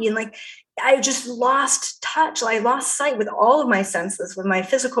body. And like, I just lost touch. I lost sight with all of my senses, with my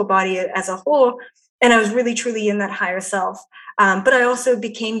physical body as a whole. And I was really, truly in that higher self. But I also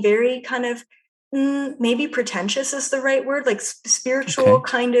became very kind of, maybe pretentious is the right word, like spiritual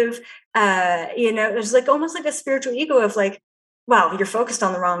kind of, you know, there's like almost like a spiritual ego of like, wow, you're focused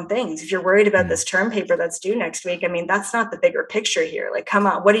on the wrong things. If you're worried about this term paper that's due next week, I mean, that's not the bigger picture here. Like, come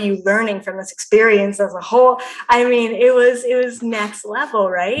on, what are you learning from this experience as a whole? I mean, it was next level,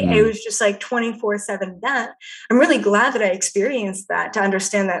 right? It was just like 24/7 that. I'm really glad that I experienced that, to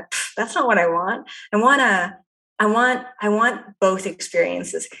understand that that's not what I want. I want I want both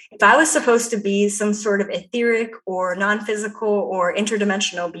experiences. If I was supposed to be some sort of etheric or non-physical or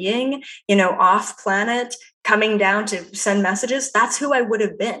interdimensional being, off planet, coming down to send messages, that's who I would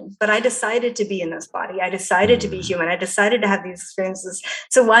have been. But I decided to be in this body. I decided to be human. I decided to have these experiences.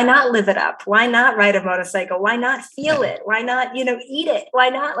 So why not live it up? Why not ride a motorcycle? Why not feel it? Why not, eat it? Why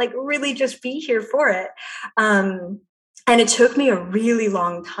not really just be here for it? And it took me a really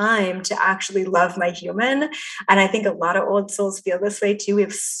long time to actually love my human. And I think a lot of old souls feel this way too. We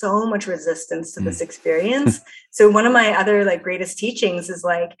have so much resistance to this experience. So one of my other greatest teachings is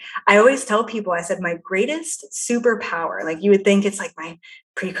I always tell people, I said, my greatest superpower, you would think it's my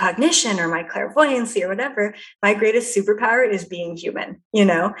precognition or my clairvoyancy or whatever. My greatest superpower is being human,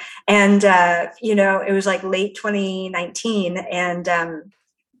 and, it was late 2019 and,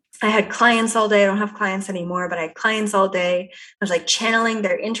 I had clients all day. I don't have clients anymore, but I had clients all day. I was channeling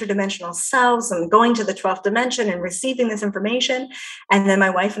their interdimensional selves and going to the 12th dimension and receiving this information. And then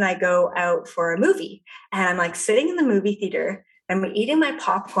my wife and I go out for a movie, and I'm sitting in the movie theater, I'm eating my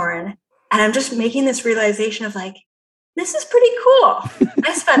popcorn, and I'm just making this realization of this is pretty cool.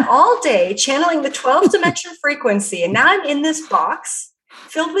 I spent all day channeling the 12th dimension frequency. And now I'm in this box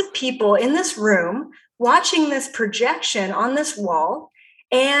filled with people in this room, watching this projection on this wall.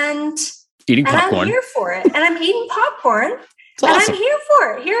 And eating popcorn. I'm here for it. And I'm eating popcorn. It's awesome. And I'm here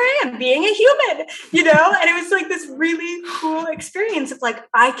for it. Here I am being a human, and it was this really cool experience of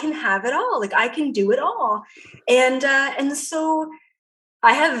I can have it all. I can do it all. And so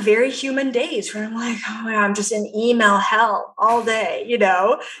I have very human days where I'm oh my God, I'm just in email hell all day,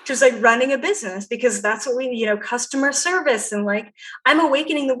 just running a business, because that's what we, customer service, and I'm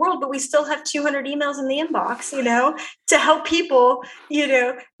awakening the world, but we still have 200 emails in the inbox, to help people,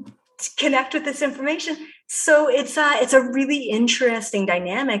 connect with this information. So it's a really interesting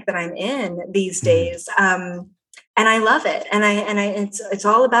dynamic that I'm in these days. And I love it. And it's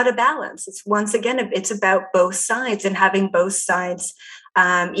all about a balance. It's once again, it's about both sides and having both sides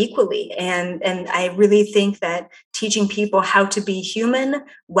equally. And I really think that teaching people how to be human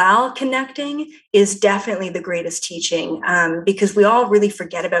while connecting is definitely the greatest teaching, because we all really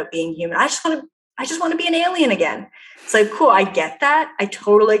forget about being human. I just want to be an alien again. It's cool. I get that. I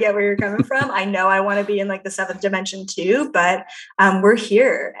totally get where you're coming from. I know I want to be in the seventh dimension too, but we're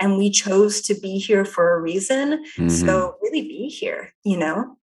here and we chose to be here for a reason. Mm-hmm. So really be here,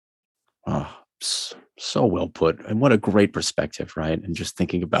 Oh, so well put. And what a great perspective, right? And just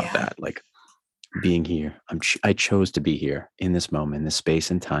thinking about that, being here. I chose to be here in this moment, in this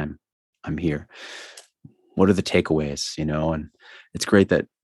space and time. I'm here. What are the takeaways, And it's great that,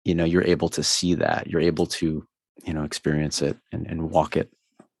 you're able to see that. You're able to, experience it and walk it,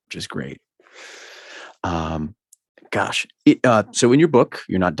 which is great. So in your book,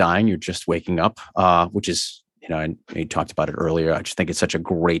 You're Not Dying, You're Just Waking Up, which is, and you talked about it earlier. I just think it's such a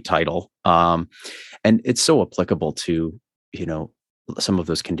great title. And it's so applicable to, some of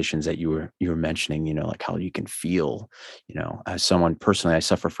those conditions that you were mentioning, how you can feel, as someone personally, I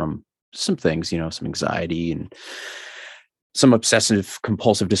suffer from some things, some anxiety and some obsessive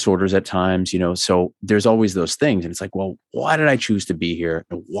compulsive disorders at times, so there's always those things. And it's well, why did I choose to be here?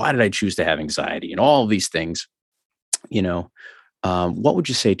 And why did I choose to have anxiety and all of these things, what would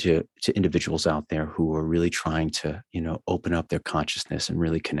you say to individuals out there who are really trying to, open up their consciousness and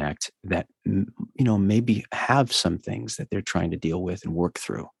really connect, that, maybe have some things that they're trying to deal with and work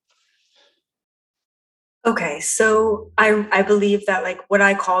through? Okay. So I believe that what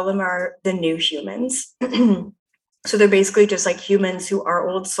I call them are the new humans. So they're basically just humans who are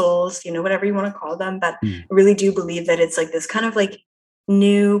old souls, whatever you want to call them. But I really do believe that it's this kind of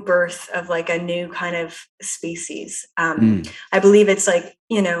new birth of a new kind of species. I believe it's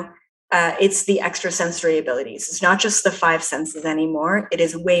it's the extrasensory abilities. It's not just the five senses anymore. It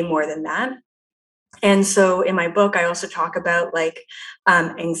is way more than that. And so in my book, I also talk about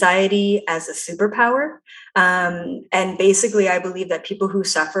anxiety as a superpower. And basically, I believe that people who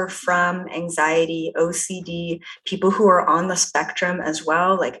suffer from anxiety, OCD, people who are on the spectrum as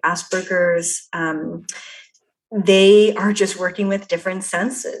well, like Asperger's, they are just working with different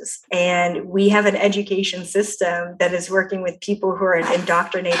senses. And we have an education system that is working with people who are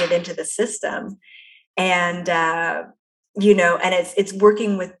indoctrinated into the system. And, and it's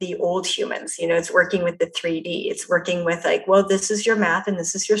working with the old humans, it's working with the 3D. It's working with well, this is your math and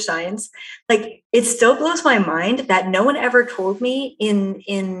this is your science. It still blows my mind that no one ever told me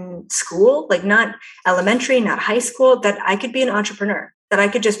in school, not elementary, not high school, that I could be an entrepreneur, that I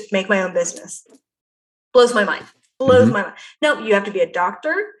could just make my own business. Blows my mind. My mind. No, you have to be a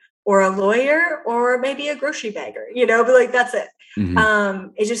doctor or a lawyer or maybe a grocery bagger, but like, that's it.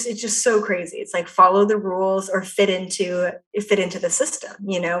 Mhm. It's just so crazy. It's like, follow the rules or fit into the system,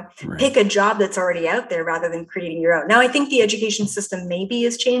 Right. pick a job that's already out there rather than creating your own. Now, I think the education system maybe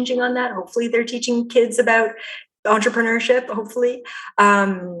is changing on that. Hopefully they're teaching kids about entrepreneurship, hopefully.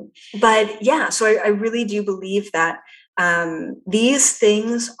 But yeah, so I really do believe that these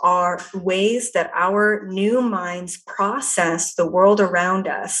things are ways that our new minds process the world around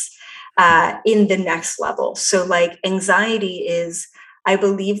us in the next level. So, like, anxiety is, I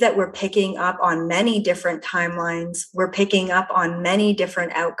believe that we're picking up on many different timelines. We're picking up on many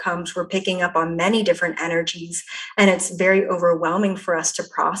different outcomes. We're picking up on many different energies. And it's very overwhelming for us to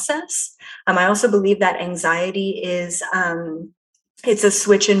process. I also believe that anxiety is, it's a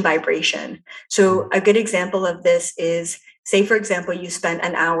switch in vibration. So a good example of this is, say, for example, you spent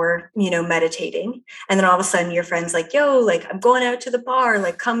an hour, meditating, and then all of a sudden your friend's like, yo, like, I'm going out to the bar,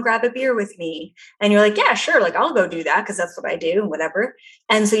 like, come grab a beer with me. And you're like, yeah, sure. Like, I'll go do that because that's what I do and whatever.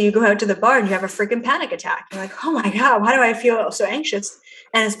 And so you go out to the bar and you have a freaking panic attack. You're like, oh my God, why do I feel so anxious?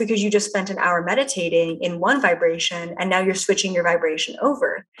 And it's because you just spent an hour meditating in one vibration and now you're switching your vibration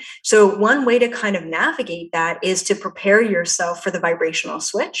over. So one way to kind of navigate that is to prepare yourself for the vibrational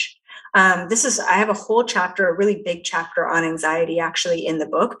switch. I have a whole chapter, a really big chapter on anxiety actually in the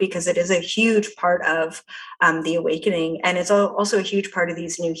book, because it is a huge part of the awakening. And it's also a huge part of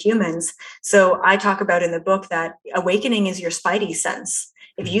these new humans. So I talk about in the book that awakening is your spidey sense.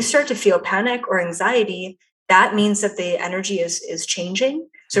 If you start to feel panic or anxiety, that means that the energy is changing.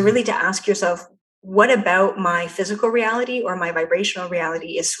 So really to ask yourself, what about my physical reality or my vibrational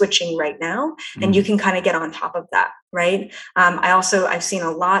reality is switching right now? And you can kind of get on top of that, right? I've seen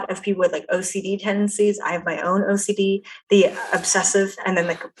a lot of people with like OCD tendencies. I have my own OCD, the obsessive and then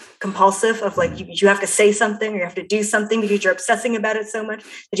the compulsive of like, you have to say something or you have to do something because you're obsessing about it so much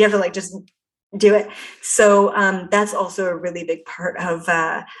that you have to like just do it. So that's also a really big part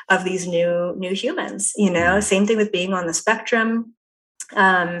of these new humans, same thing with being on the spectrum.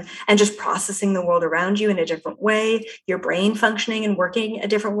 And just processing the world around you in a different way, your brain functioning and working a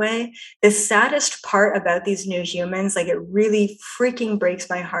different way. The saddest part about these new humans, like, it really freaking breaks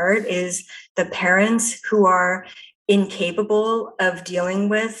my heart, is the parents who are incapable of dealing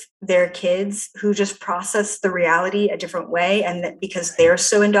with their kids who just process the reality a different way. And that because they're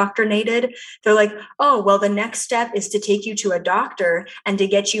so indoctrinated, they're like, oh, well, the next step is to take you to a doctor and to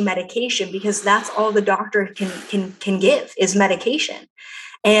get you medication because that's all the doctor can give is medication.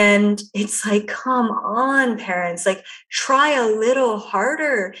 And it's like, come on, parents, like, try a little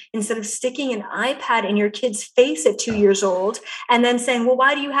harder instead of sticking an iPad in your kid's face at 2 years old and then saying, well,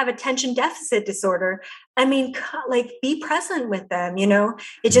 why do you have attention deficit disorder? I mean, like, be present with them,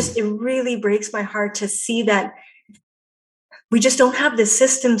 it really breaks my heart to see that we just don't have the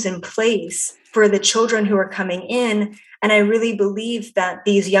systems in place for the children who are coming in. And I really believe that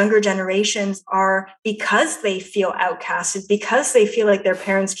these younger generations are, because they feel outcasted, because they feel like their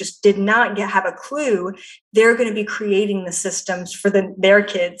parents just did not have a clue, they're going to be creating the systems for their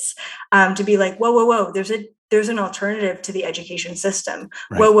kids to be like, whoa, whoa, whoa, there's an alternative to the education system.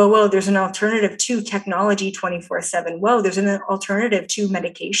 Right. Whoa, whoa, whoa, there's an alternative to technology 24/7. Whoa, there's an alternative to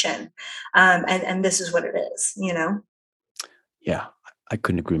medication. And this is what it is, Yeah, I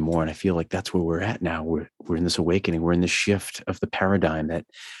couldn't agree more. And I feel like that's where we're at now. We're in this awakening. We're in this shift of the paradigm that,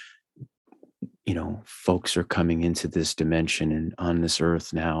 folks are coming into this dimension and on this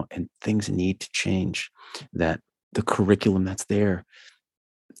earth now, and things need to change. That the curriculum that's there,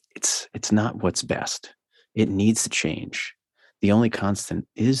 it's not what's best. It needs to change. The only constant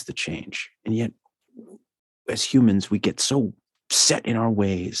is the change. And yet, as humans, we get so set in our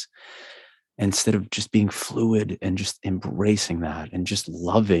ways instead of just being fluid and just embracing that and just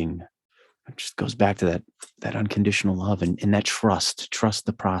loving. It just goes back to that unconditional love and that trust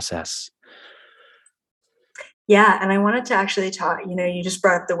the process. Yeah. And I wanted to actually talk, you just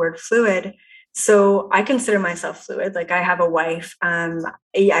brought up the word fluid. So I consider myself fluid. Like, I have a wife.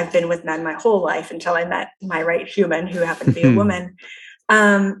 I've been with men my whole life until I met my right human, who happened to be a woman.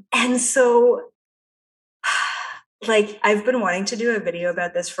 And so, like, I've been wanting to do a video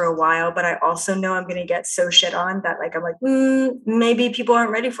about this for a while, but I also know I'm going to get so shit on that, like, I'm like, maybe people aren't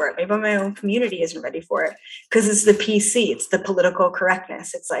ready for it. Maybe my own community isn't ready for it, because it's the PC, it's the political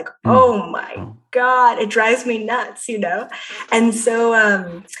correctness. It's like, oh my God, it drives me nuts, And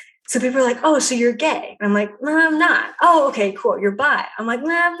so, so people are like, oh, so you're gay. And I'm like, no, I'm not. Oh, okay, cool. You're bi. I'm like,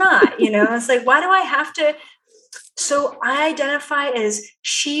 no, I'm not. It's like, why do I have to? So I identify as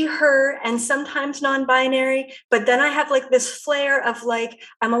she, her, and sometimes non-binary, but then I have like this flair of like,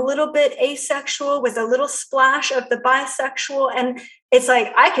 I'm a little bit asexual with a little splash of the bisexual. And it's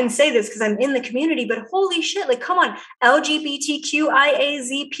like, I can say this because I'm in the community, but holy shit, like, come on,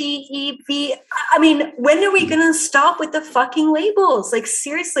 LGBTQIAZPEV. I mean, when are we going to stop with the fucking labels? Like,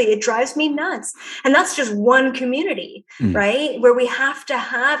 seriously, it drives me nuts. And that's just one community, right? Where we have to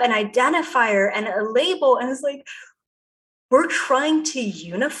have an identifier and a label. And it's like, we're trying to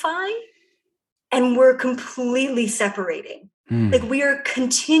unify and we're completely separating. Like, we are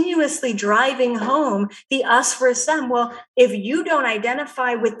continuously driving home the us versus them. Well, if you don't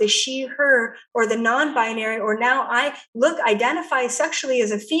identify with the she, her, or the non-binary, or now I identify sexually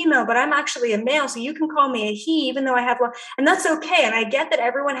as a female, but I'm actually a male, so you can call me a he, even though I have one, and that's okay. And I get that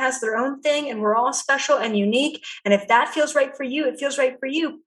everyone has their own thing and we're all special and unique. And if that feels right for you, it feels right for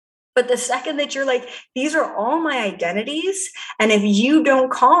you. But the second that you're like, these are all my identities, and if you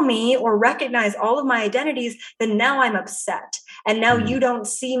don't call me or recognize all of my identities, then now I'm upset. And now you don't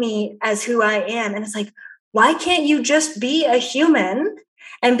see me as who I am. And it's like, why can't you just be a human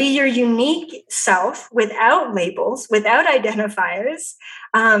and be your unique self without labels, without identifiers?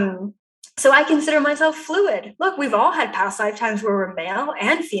 So I consider myself fluid. Look, we've all had past lifetimes where we're male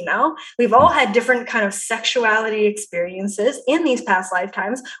and female. We've all had different kind of sexuality experiences in these past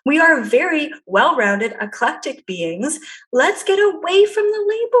lifetimes. We are very well-rounded, eclectic beings. Let's get away from the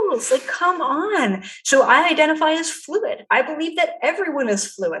labels. Like, come on. So I identify as fluid. I believe that everyone is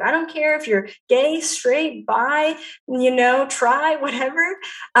fluid. I don't care if you're gay, straight, bi, tri, whatever.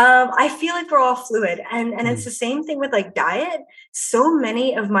 I feel like we're all fluid. And it's the same thing with like diet. So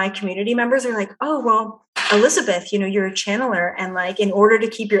many of my community members are like, oh, well, Elizabeth, you're a channeler. And like, in order to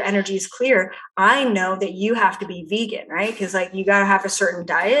keep your energies clear, I know that you have to be vegan, right? Because like, you got to have a certain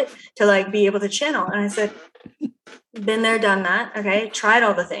diet to like be able to channel. And I said, been there, done that. Okay. Tried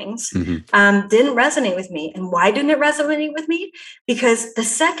all the things. Didn't resonate with me. And why didn't it resonate with me? Because the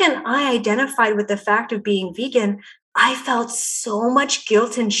second I identified with the fact of being vegan, I felt so much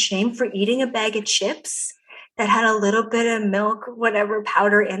guilt and shame for eating a bag of chips that had a little bit of milk, whatever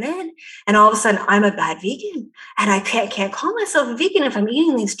powder in it. And all of a sudden I'm a bad vegan. And I can't call myself a vegan if I'm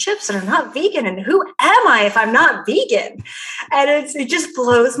eating these chips that are not vegan. And who am I if I'm not vegan? And it just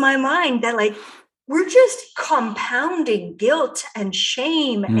blows my mind that like, we're just compounding guilt and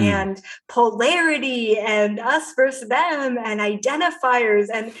shame and polarity and us versus them and identifiers.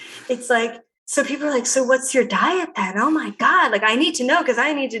 And it's like, so people are like, so what's your diet then? Oh my God, like I need to know because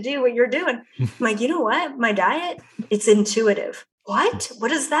I need to do what you're doing. I'm like, you know what? My diet, it's intuitive. What?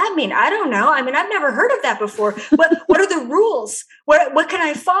 What does that mean? I don't know. I mean, I've never heard of that before. What are the rules? What can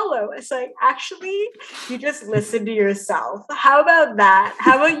I follow? It's like, actually, you just listen to yourself. How about that?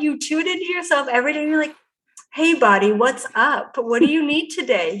 How about you tune into yourself every day and you're like, hey, body, what's up? What do you need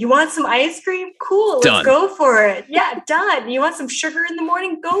today? You want some ice cream? Cool. Let's go for it. Yeah, done. You want some sugar in the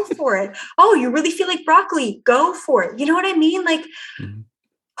morning? Go for it. Oh, you really feel like broccoli? Go for it. You know what I mean? Like,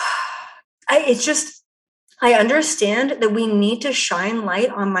 I understand that we need to shine light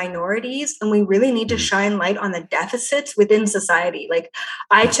on minorities and we really need to shine light on the deficits within society. Like,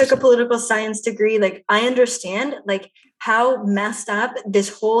 I took a political science degree. Like, I understand like how messed up this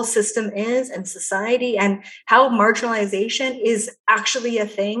whole system is and society and how marginalization is actually a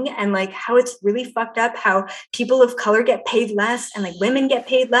thing and like how it's really fucked up, how people of color get paid less and like women get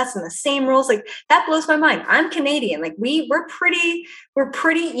paid less in the same roles. Like, that blows my mind. I'm Canadian. Like we're pretty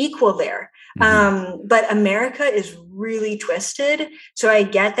equal there. But America is really twisted. So I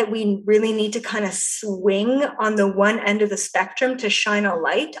get that we really need to kind of swing on the one end of the spectrum to shine a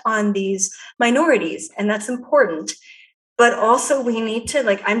light on these minorities. And that's important. But also we need to,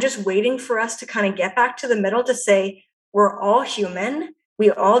 like, I'm just waiting for us to kind of get back to the middle to say, we're all human.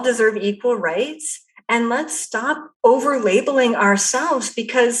 We all deserve equal rights. And let's stop over labeling ourselves,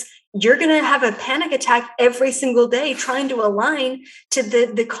 because you're going to have a panic attack every single day trying to align to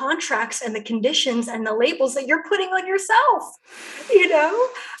the contracts and the conditions and the labels that you're putting on yourself,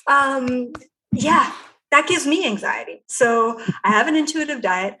 Yeah, that gives me anxiety. So I have an intuitive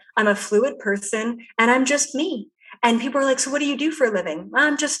diet. I'm a fluid person and I'm just me. And people are like, so what do you do for a living?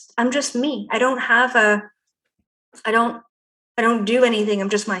 I'm just me. I don't do anything. I'm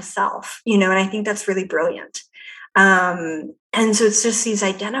just myself, and I think that's really brilliant. And so it's just these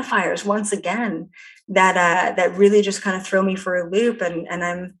identifiers once again that really just kind of throw me for a loop.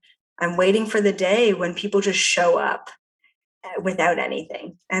 And I'm waiting for the day when people just show up without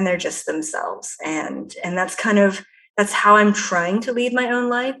anything and they're just themselves. And that's how I'm trying to lead my own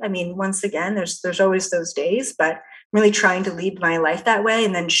life. I mean, once again, there's always those days, but I'm really trying to lead my life that way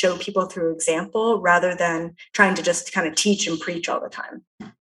and then show people through example rather than trying to just kind of teach and preach all the time.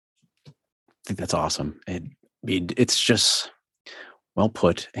 I think that's awesome. It's just well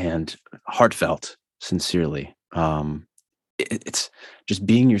put and heartfelt, sincerely. it's just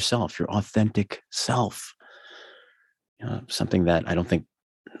being yourself, your authentic self. Something that I don't think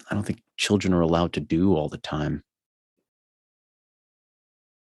children are allowed to do all the time.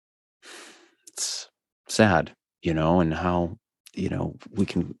 It's sad, and how, we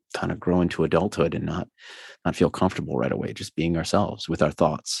can kind of grow into adulthood and not feel comfortable right away, just being ourselves with our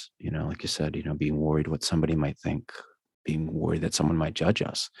thoughts, like you said, being worried what somebody might think, being worried that someone might judge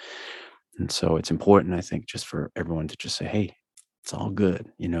us. And so it's important, I think, just for everyone to just say, hey, it's all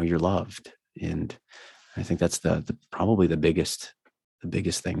good, you're loved. And I think that's the probably the biggest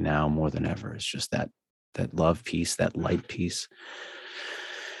thing now more than ever is just that love piece, that light piece.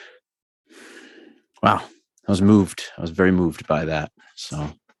 Wow. I was moved. I was very moved by that.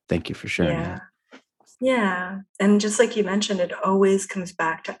 So thank you for sharing that. Yeah. And just like you mentioned, it always comes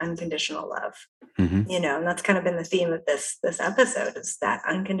back to unconditional love. Mm-hmm. And that's kind of been the theme of this episode, is that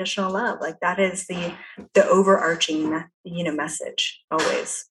unconditional love. Like that is the overarching, message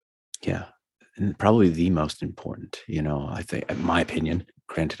always. Yeah. And probably the most important, I think, in my opinion,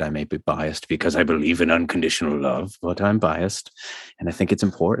 granted, I may be biased because I believe in unconditional love, but I'm biased. And I think it's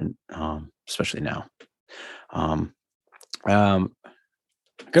important, especially now. Got a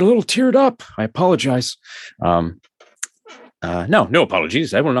little teared up. I apologize. No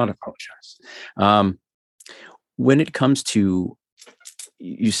apologies. I will not apologize. When it comes to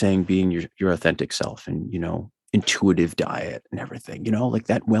you saying being your authentic self and, intuitive diet and everything, like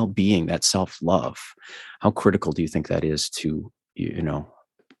that well-being, that self-love, how critical do you think that is to,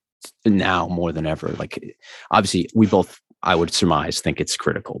 now more than ever? Like, obviously we both, I would surmise, think it's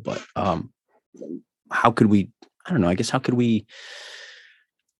critical, but how could we, I don't know, I guess, how could we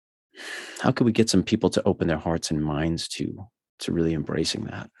get some people to open their hearts and minds to really embracing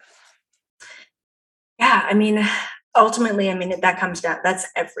that? Yeah. I mean, ultimately, that comes down, that's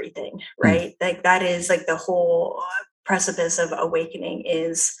everything, right? Like that is like the whole precipice of awakening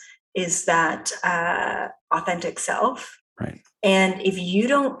is that authentic self. Right. And if you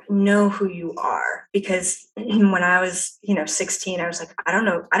don't know who you are, because when I was, 16, I was like, I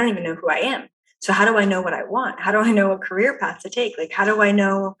don't even know who I am. So how do I know what I want? How do I know what career path to take? Like, how do I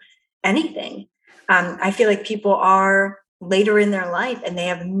know anything? I feel like people are later in their life and they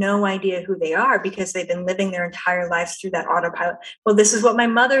have no idea who they are because they've been living their entire lives through that autopilot. Well, this is what my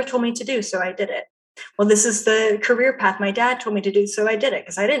mother told me to do, so I did it. Well, this is the career path my dad told me to do, so I did it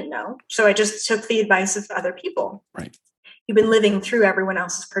because I didn't know. So I just took the advice of other people. Right. You've been living through everyone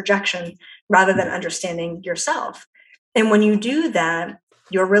else's projection rather than understanding yourself. And when you do that,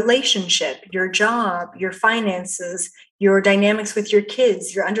 your relationship, your job, your finances, your dynamics with your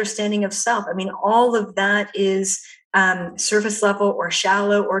kids, your understanding of self, all of that is surface level or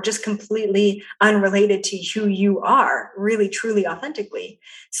shallow or just completely unrelated to who you are, really, truly, authentically.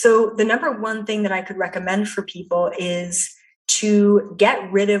 So the number one thing that I could recommend for people is to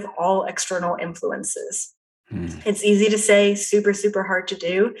get rid of all external influences. It's easy to say, super, super hard to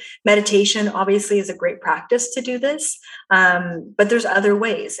do. Meditation obviously is a great practice to do this, but there's other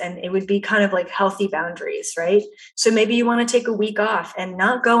ways, and it would be kind of like healthy boundaries, right? So maybe you want to take a week off and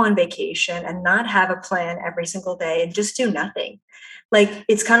not go on vacation and not have a plan every single day and just do nothing. Like,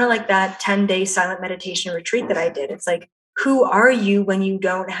 it's kind of like that 10-day silent meditation retreat that I did. It's like, who are you when you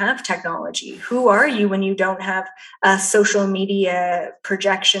don't have technology? Who are you when you don't have a social media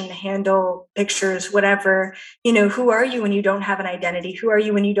projection, handle pictures, whatever? Who are you when you don't have an identity? Who are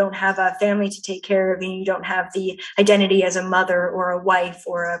you when you don't have a family to take care of and you don't have the identity as a mother or a wife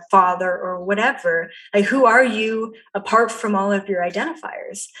or a father or whatever? Like, who are you apart from all of your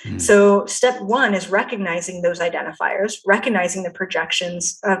identifiers? So step one is recognizing those identifiers, recognizing the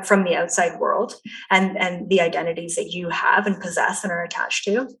projections from the outside world and the identities that you have and possess and are attached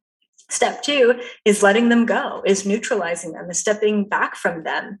to. Step two is letting them go, is neutralizing them, is stepping back from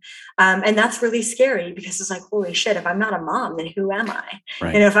them. And that's really scary because it's like, holy shit, if I'm not a mom, then who am I?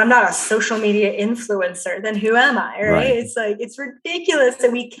 Right. And if I'm not a social media influencer, then who am I? Right? It's like, it's ridiculous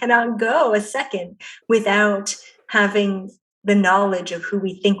that we cannot go a second without having the knowledge of who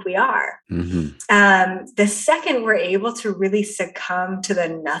we think we are. The second we're able to really succumb to the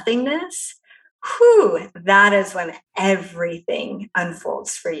nothingness, that is when everything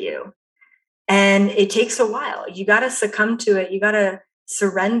unfolds for you. And it takes a while. You got to succumb to it. You got to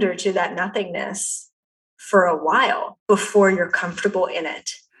surrender to that nothingness for a while before you're comfortable in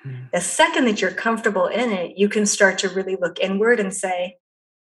it. The second that you're comfortable in it, you can start to really look inward and say,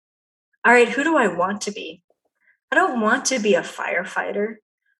 all right, who do I want to be? I don't want to be a firefighter.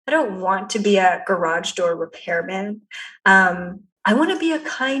 I don't want to be a garage door repairman. I want to be a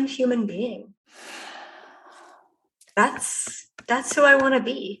kind human being. That's who I want to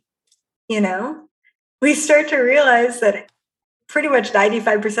be. We start to realize that pretty much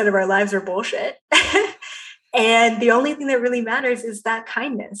 95% of our lives are bullshit. And the only thing that really matters is that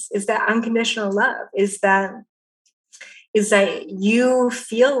kindness, is that unconditional love, is that you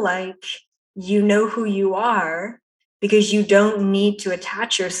feel like you know who you are because you don't need to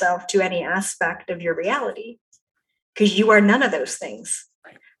attach yourself to any aspect of your reality, because you are none of those things.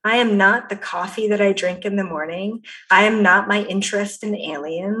 I am not the coffee that I drink in the morning. I am not my interest in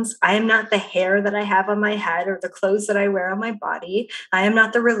aliens. I am not the hair that I have on my head or the clothes that I wear on my body. I am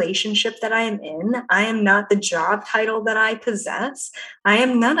not the relationship that I am in. I am not the job title that I possess. I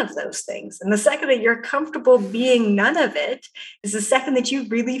am none of those things. And the second that you're comfortable being none of it is the second that you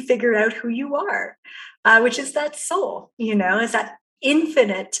really figure out who you are, which is that soul, is that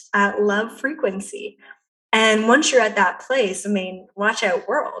infinite love frequency. And once you're at that place, watch out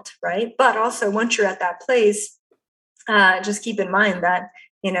world, right? But also once you're at that place, just keep in mind that,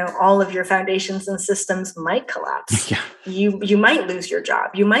 all of your foundations and systems might collapse. Yeah. You might lose your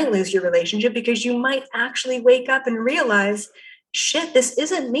job. You might lose your relationship because you might actually wake up and realize, shit, this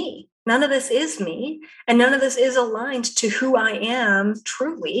isn't me. None of this is me. And none of this is aligned to who I am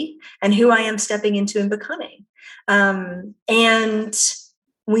truly and who I am stepping into and becoming. And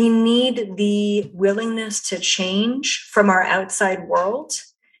we need the willingness to change from our outside world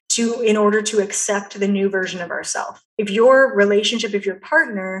in order to accept the new version of ourselves. If your relationship, if your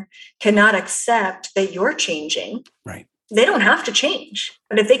partner cannot accept that you're changing, right, they don't have to change.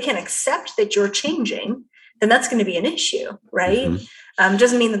 But if they can accept that you're changing, then that's going to be an issue, right? Mm-hmm.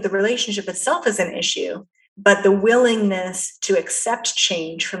 Doesn't mean that the relationship itself is an issue, but the willingness to accept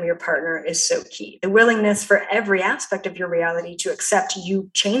change from your partner is so key. The willingness for every aspect of your reality to accept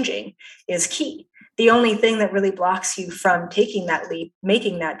you changing is key. The only thing that really blocks you from taking that leap,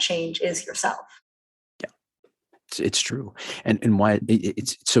 making that change, is yourself. Yeah, it's true. And why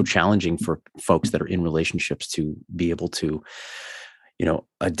it's so challenging for folks that are in relationships to be able to,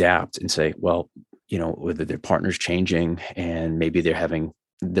 adapt and say, well, whether their partner's changing and maybe they're having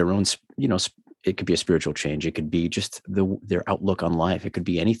their own, it could be a spiritual change. It could be just their outlook on life. It could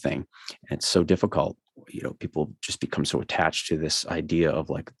be anything. And it's so difficult. People just become so attached to this idea of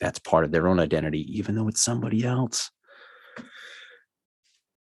like, that's part of their own identity, even though it's somebody else.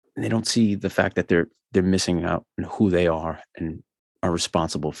 And they don't see the fact that they're missing out on who they are and are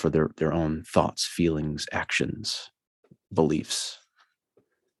responsible for their own thoughts, feelings, actions, beliefs.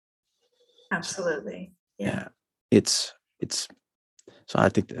 Absolutely. Yeah. It's so I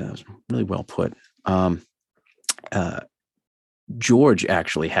think that was really well put. George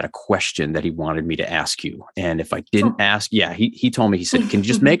actually had a question that he wanted me to ask you. And if I didn't ask, he told me, he said, can you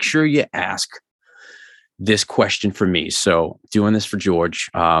just make sure you ask this question for me? So doing this for George.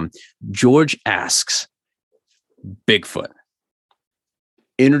 George asks, Bigfoot,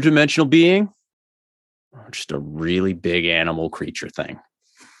 interdimensional being, or just a really big animal creature thing?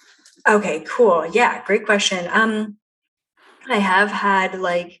 Okay, cool. Yeah, great question. I've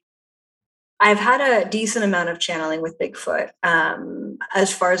had a decent amount of channeling with Bigfoot,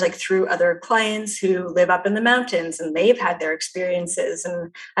 as far as like through other clients who live up in the mountains and they've had their experiences.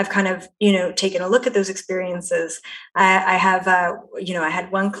 And I've kind of, taken a look at those experiences. I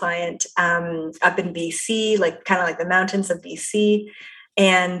had one client up in BC, kind of like the mountains of BC.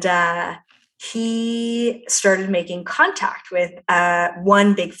 And he started making contact with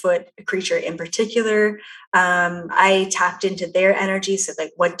one Bigfoot creature in particular. I tapped into their energy. So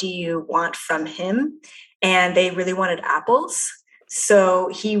like, what do you want from him? And they really wanted apples. So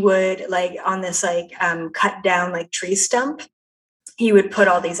he would on this cut down tree stump, he would put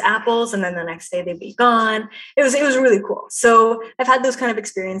all these apples and then the next day they'd be gone. It was really cool. So I've had those kind of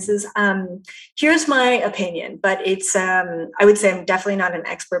experiences. Here's my opinion, but it's, I would say I'm definitely not an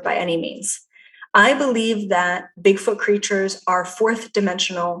expert by any means. I believe that Bigfoot creatures are fourth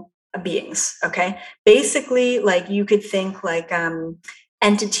dimensional beings. Okay. Basically, you could think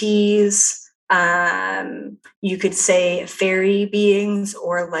entities, you could say fairy beings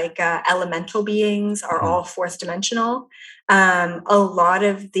or elemental beings are all fourth dimensional. A lot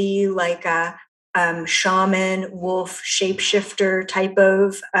of the shaman, wolf, shapeshifter type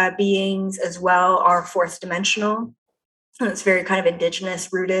of beings as well are fourth dimensional. And it's very kind of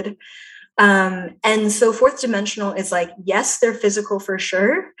indigenous rooted. And so fourth dimensional is yes, they're physical for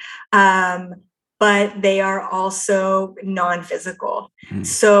sure. But they are also non-physical.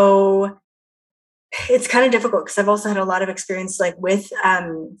 So it's kind of difficult because I've also had a lot of experience with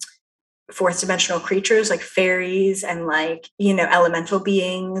fourth dimensional creatures like fairies and like, elemental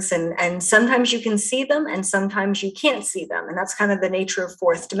beings. And sometimes you can see them and sometimes you can't see them. And that's kind of the nature of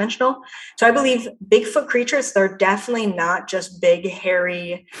fourth dimensional. So I believe Bigfoot creatures, they're definitely not just big,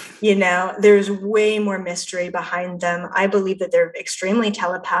 hairy, there's way more mystery behind them. I believe that they're extremely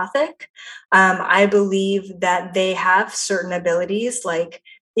telepathic. I believe that they have certain abilities, like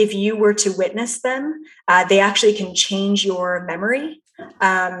if you were to witness them, they actually can change your memory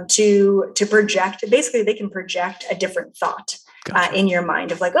to project. Basically, they can project a different thought in your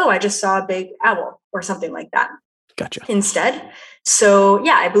mind of like, oh, I just saw a big owl or something like that. Gotcha. Instead. So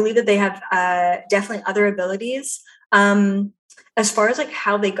yeah, I believe that they have definitely other abilities. As far as like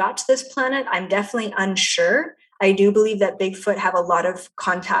how they got to this planet, I'm definitely unsure. I do believe that Bigfoot have a lot of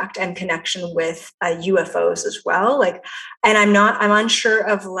contact and connection with UFOs as well. And I'm unsure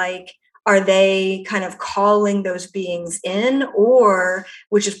of like, are they kind of calling those beings in, or,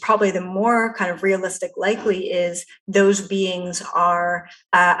 which is probably the more kind of realistic likely, is those beings are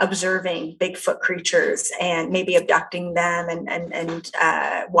observing Bigfoot creatures and maybe abducting them and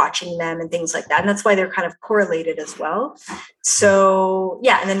watching them and things like that. And that's why they're kind of correlated as well. So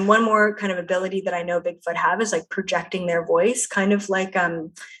yeah. And then one more kind of ability that I know Bigfoot have is like projecting their voice, kind of like the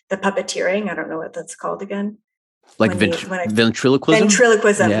puppeteering. I don't know what that's called again. Like ventriloquism?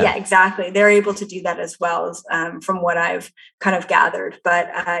 Ventriloquism, yeah, exactly. They're able to do that as well, as, from what I've kind of gathered. But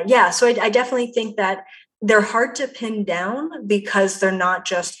so I definitely think that they're hard to pin down because they're not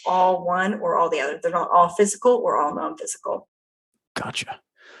just all one or all the other. They're not all physical or all non-physical. Gotcha.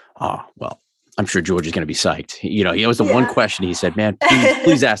 Oh, well, I'm sure George is going to be psyched. He was the one question he said, man,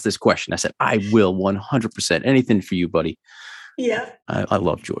 please ask this question. I said, I will 100%. Anything for you, buddy. Yeah. I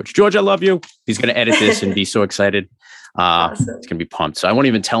love George. George, I love you. He's going to edit this and be so excited. Awesome. It's going to be pumped. So I won't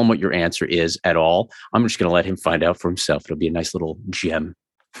even tell him what your answer is at all. I'm just going to let him find out for himself. It'll be a nice little gem.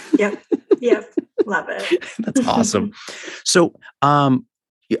 Yep. Love it. That's awesome. So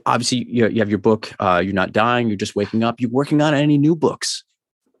obviously you have your book, You're Not Dying, You're Just Waking Up. You working on any new books?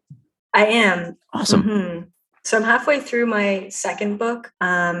 I am. Awesome. Mm-hmm. So I'm halfway through my second book.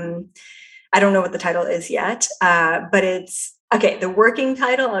 I don't know what the title is yet, but it's okay. The working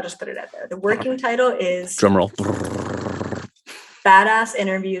title, I'll just put it out there. The working title is drumroll. Badass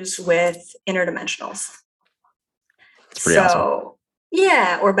Interviews with Interdimensionals. It's pretty awesome.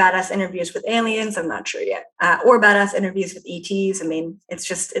 Yeah, or Badass Interviews with Aliens. I'm not sure yet. Or Badass Interviews with ETs. I mean,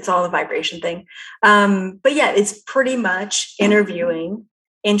 it's all a vibration thing. But yeah, it's pretty much interviewing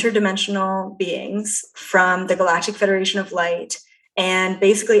interdimensional beings from the Galactic Federation of Light and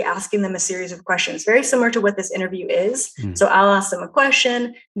basically asking them a series of questions, very similar to what this interview is. So I'll ask them a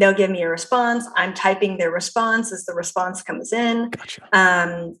question, they'll give me a response. I'm typing their response as the response comes in.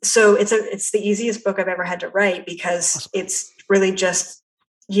 Gotcha. So it's the easiest book I've ever had to write because it's really just,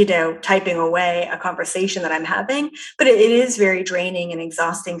 typing away a conversation that I'm having, but it is very draining and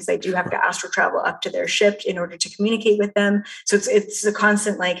exhausting because I do have to astral travel up to their ship in order to communicate with them. So it's a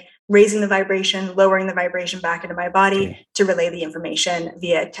constant like raising the vibration, lowering the vibration back into my body to relay the information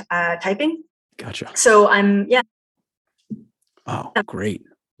via typing. Gotcha. So Oh, great.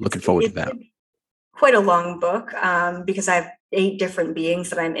 Looking forward to that. Quite a long book because I have 8 different beings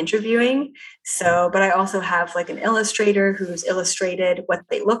that I'm interviewing. So, but I also have like an illustrator who's illustrated what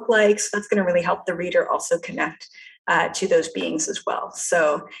they look like. So that's going to really help the reader also connect to those beings as well.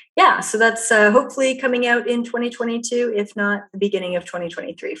 So yeah, so that's hopefully coming out in 2022, if not the beginning of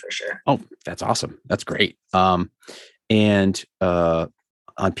 2023 for sure. Oh, that's awesome. That's great. And on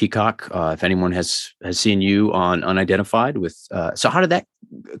Peacock, if anyone has seen you on Unidentified with, so how did that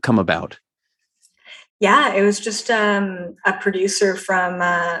come about? Yeah, it was just a producer from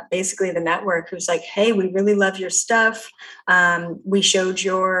basically the network who's like, hey, we really love your stuff. We showed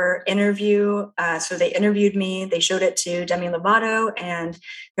your interview. So they interviewed me. They showed it to Demi Lovato and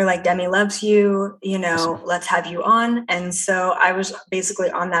they're like, Demi loves you, Awesome. Let's have you on. And so I was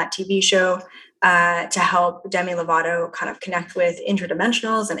basically on that TV show to help Demi Lovato kind of connect with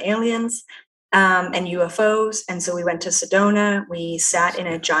interdimensionals and aliens. And UFOs. And so we went to Sedona. We sat in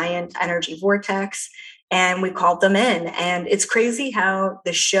a giant energy vortex and we called them in. And it's crazy how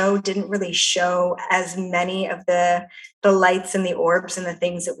the show didn't really show as many of the lights and the orbs and the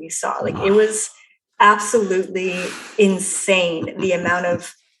things that we saw. Like it was absolutely insane, the amount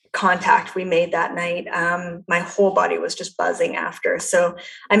of contact we made that night. My whole body was just buzzing after. So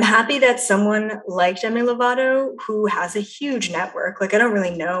I'm happy that someone like Demi Lovato, who has a huge network, like I don't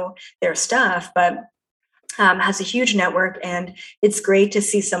really know their stuff, but has a huge network. And it's great to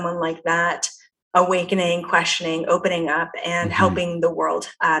see someone like that awakening, questioning, opening up, and helping the world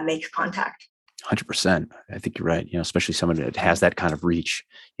make contact. 100%. I think you're right. Especially someone that has that kind of reach,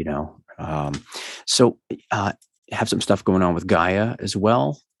 so have some stuff going on with Gaia as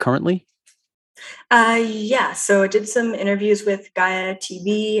well currently. Yeah, so I did some interviews with Gaia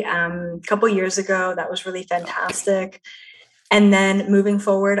TV a couple years ago. That was really fantastic. And then moving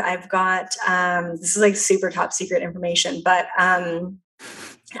forward, I've got, this is like super top secret information, but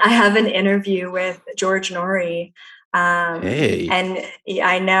I have an interview with George Norrie. Hey. And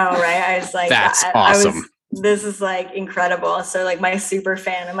I know, right? I was like, that's awesome. This is like incredible. So like my super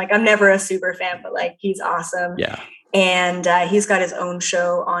fan, I'm never a super fan, but like he's awesome. Yeah. And he's got his own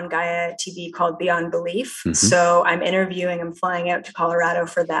show on Gaia TV called Beyond Belief. Mm-hmm. So I'm flying out to Colorado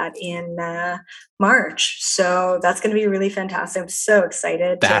for that in March. So that's going to be really fantastic. I'm so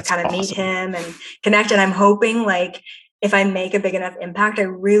excited to kind of meet him and connect. And I'm hoping like, if I make a big enough impact, I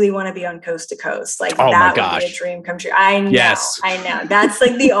really want to be on Coast to Coast. Like that would be a dream come true. I know. Yes. I know. That's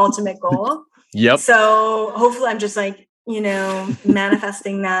like the ultimate goal. Yep. So hopefully I'm just like,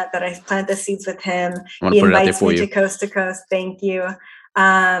 manifesting that I plant the seeds with him. He invites me to Coast. Thank you.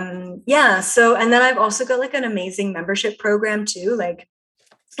 Yeah. So, and then I've also got like an amazing membership program too. Like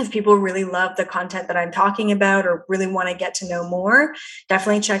if people really love the content that I'm talking about or really want to get to know more,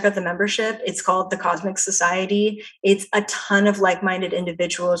 definitely check out the membership. It's called the Cosmic Society. It's a ton of like-minded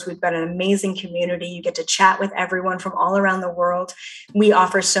individuals. We've got an amazing community. You get to chat with everyone from all around the world. We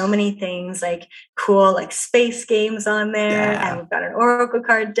offer so many things like cool, like space games on there. Yeah. And we've got an Oracle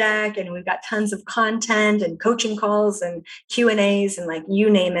card deck and we've got tons of content and coaching calls and Q&As and like, you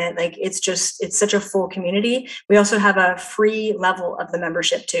name it. Like, it's such a full community. We also have a free level of the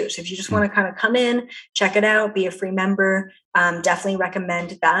membership too. So if you just want to kind of come in, check it out, be a free member, definitely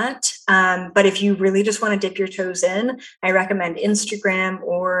recommend that. But if you really just want to dip your toes in, I recommend Instagram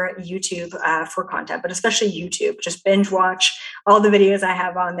or YouTube for content, but especially YouTube. Just binge watch all the videos I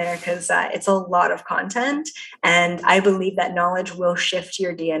have on there because it's a lot of content. And I believe that knowledge will shift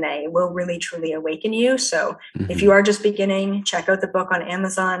your DNA, will really, truly awaken you. So if you are just beginning, check out the book on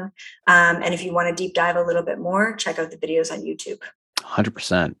Amazon. And if you want to deep dive a little bit more, check out the videos on YouTube.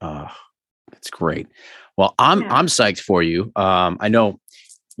 100%. That's great. Well, I'm psyched for you. I know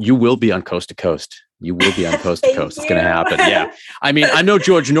you will be on Coast to Coast. You will be on Coast to Coast. It's going to happen. Yeah. I mean, I know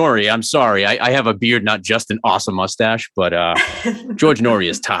George Norrie. I'm sorry. I have a beard, not just an awesome mustache, but George Norrie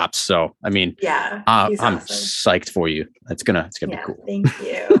is tops. So, I mean, yeah, I'm psyched for you. It's gonna be cool. Thank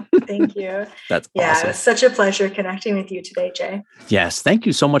you. Thank you. That's awesome. It was such a pleasure connecting with you today, Jay. Yes. Thank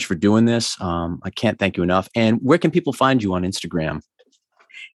you so much for doing this. I can't thank you enough. And where can people find you on Instagram?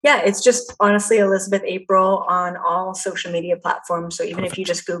 Yeah, it's just honestly Elizabeth April on all social media platforms. So even if you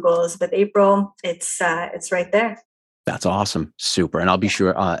just Google Elizabeth April, it's right there. That's awesome. Super. And I'll be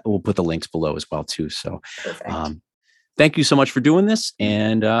sure we'll put the links below as well too. So thank you so much for doing this.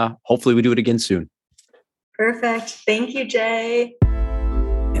 And hopefully we do it again soon. Perfect. Thank you, Jay.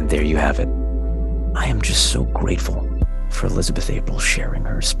 And there you have it. I am just so grateful for Elizabeth April sharing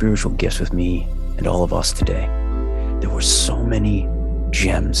her spiritual gifts with me and all of us today. There were so many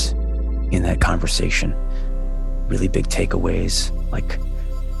gems in that conversation, really big takeaways like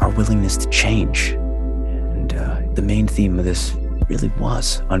our willingness to change. And the main theme of this really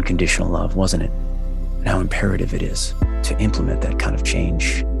was unconditional love, wasn't it? And how imperative it is to implement that kind of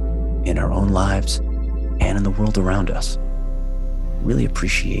change in our own lives and in the world around us. Really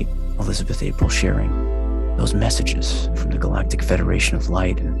appreciate Elizabeth April sharing those messages from the Galactic Federation of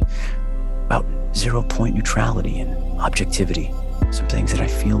Light and about 0-point neutrality and objectivity. Some things that I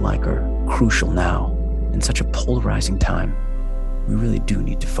feel like are crucial now in such a polarizing time. We really do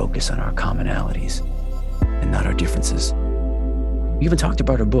need to focus on our commonalities and not our differences. We even talked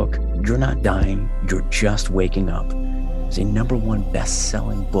about her book, You're Not Dying, You're Just Waking Up. It's a #1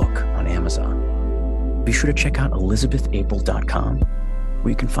 best-selling book on Amazon. Be sure to check out ElizabethApril.com, where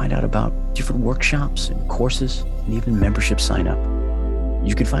you can find out about different workshops and courses and even membership sign-up.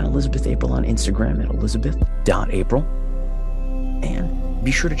 You can find Elizabeth April on Instagram at elizabeth.april. And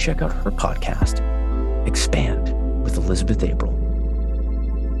be sure to check out her podcast, Expand with Elizabeth April.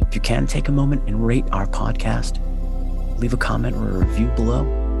 If you can, take a moment and rate our podcast. Leave a comment or a review below.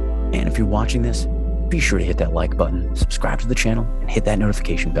 And if you're watching this, be sure to hit that like button, subscribe to the channel, and hit that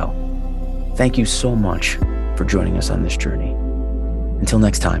notification bell. Thank you so much for joining us on this journey. Until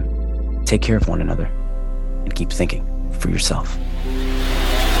next time, take care of one another and keep thinking for yourself.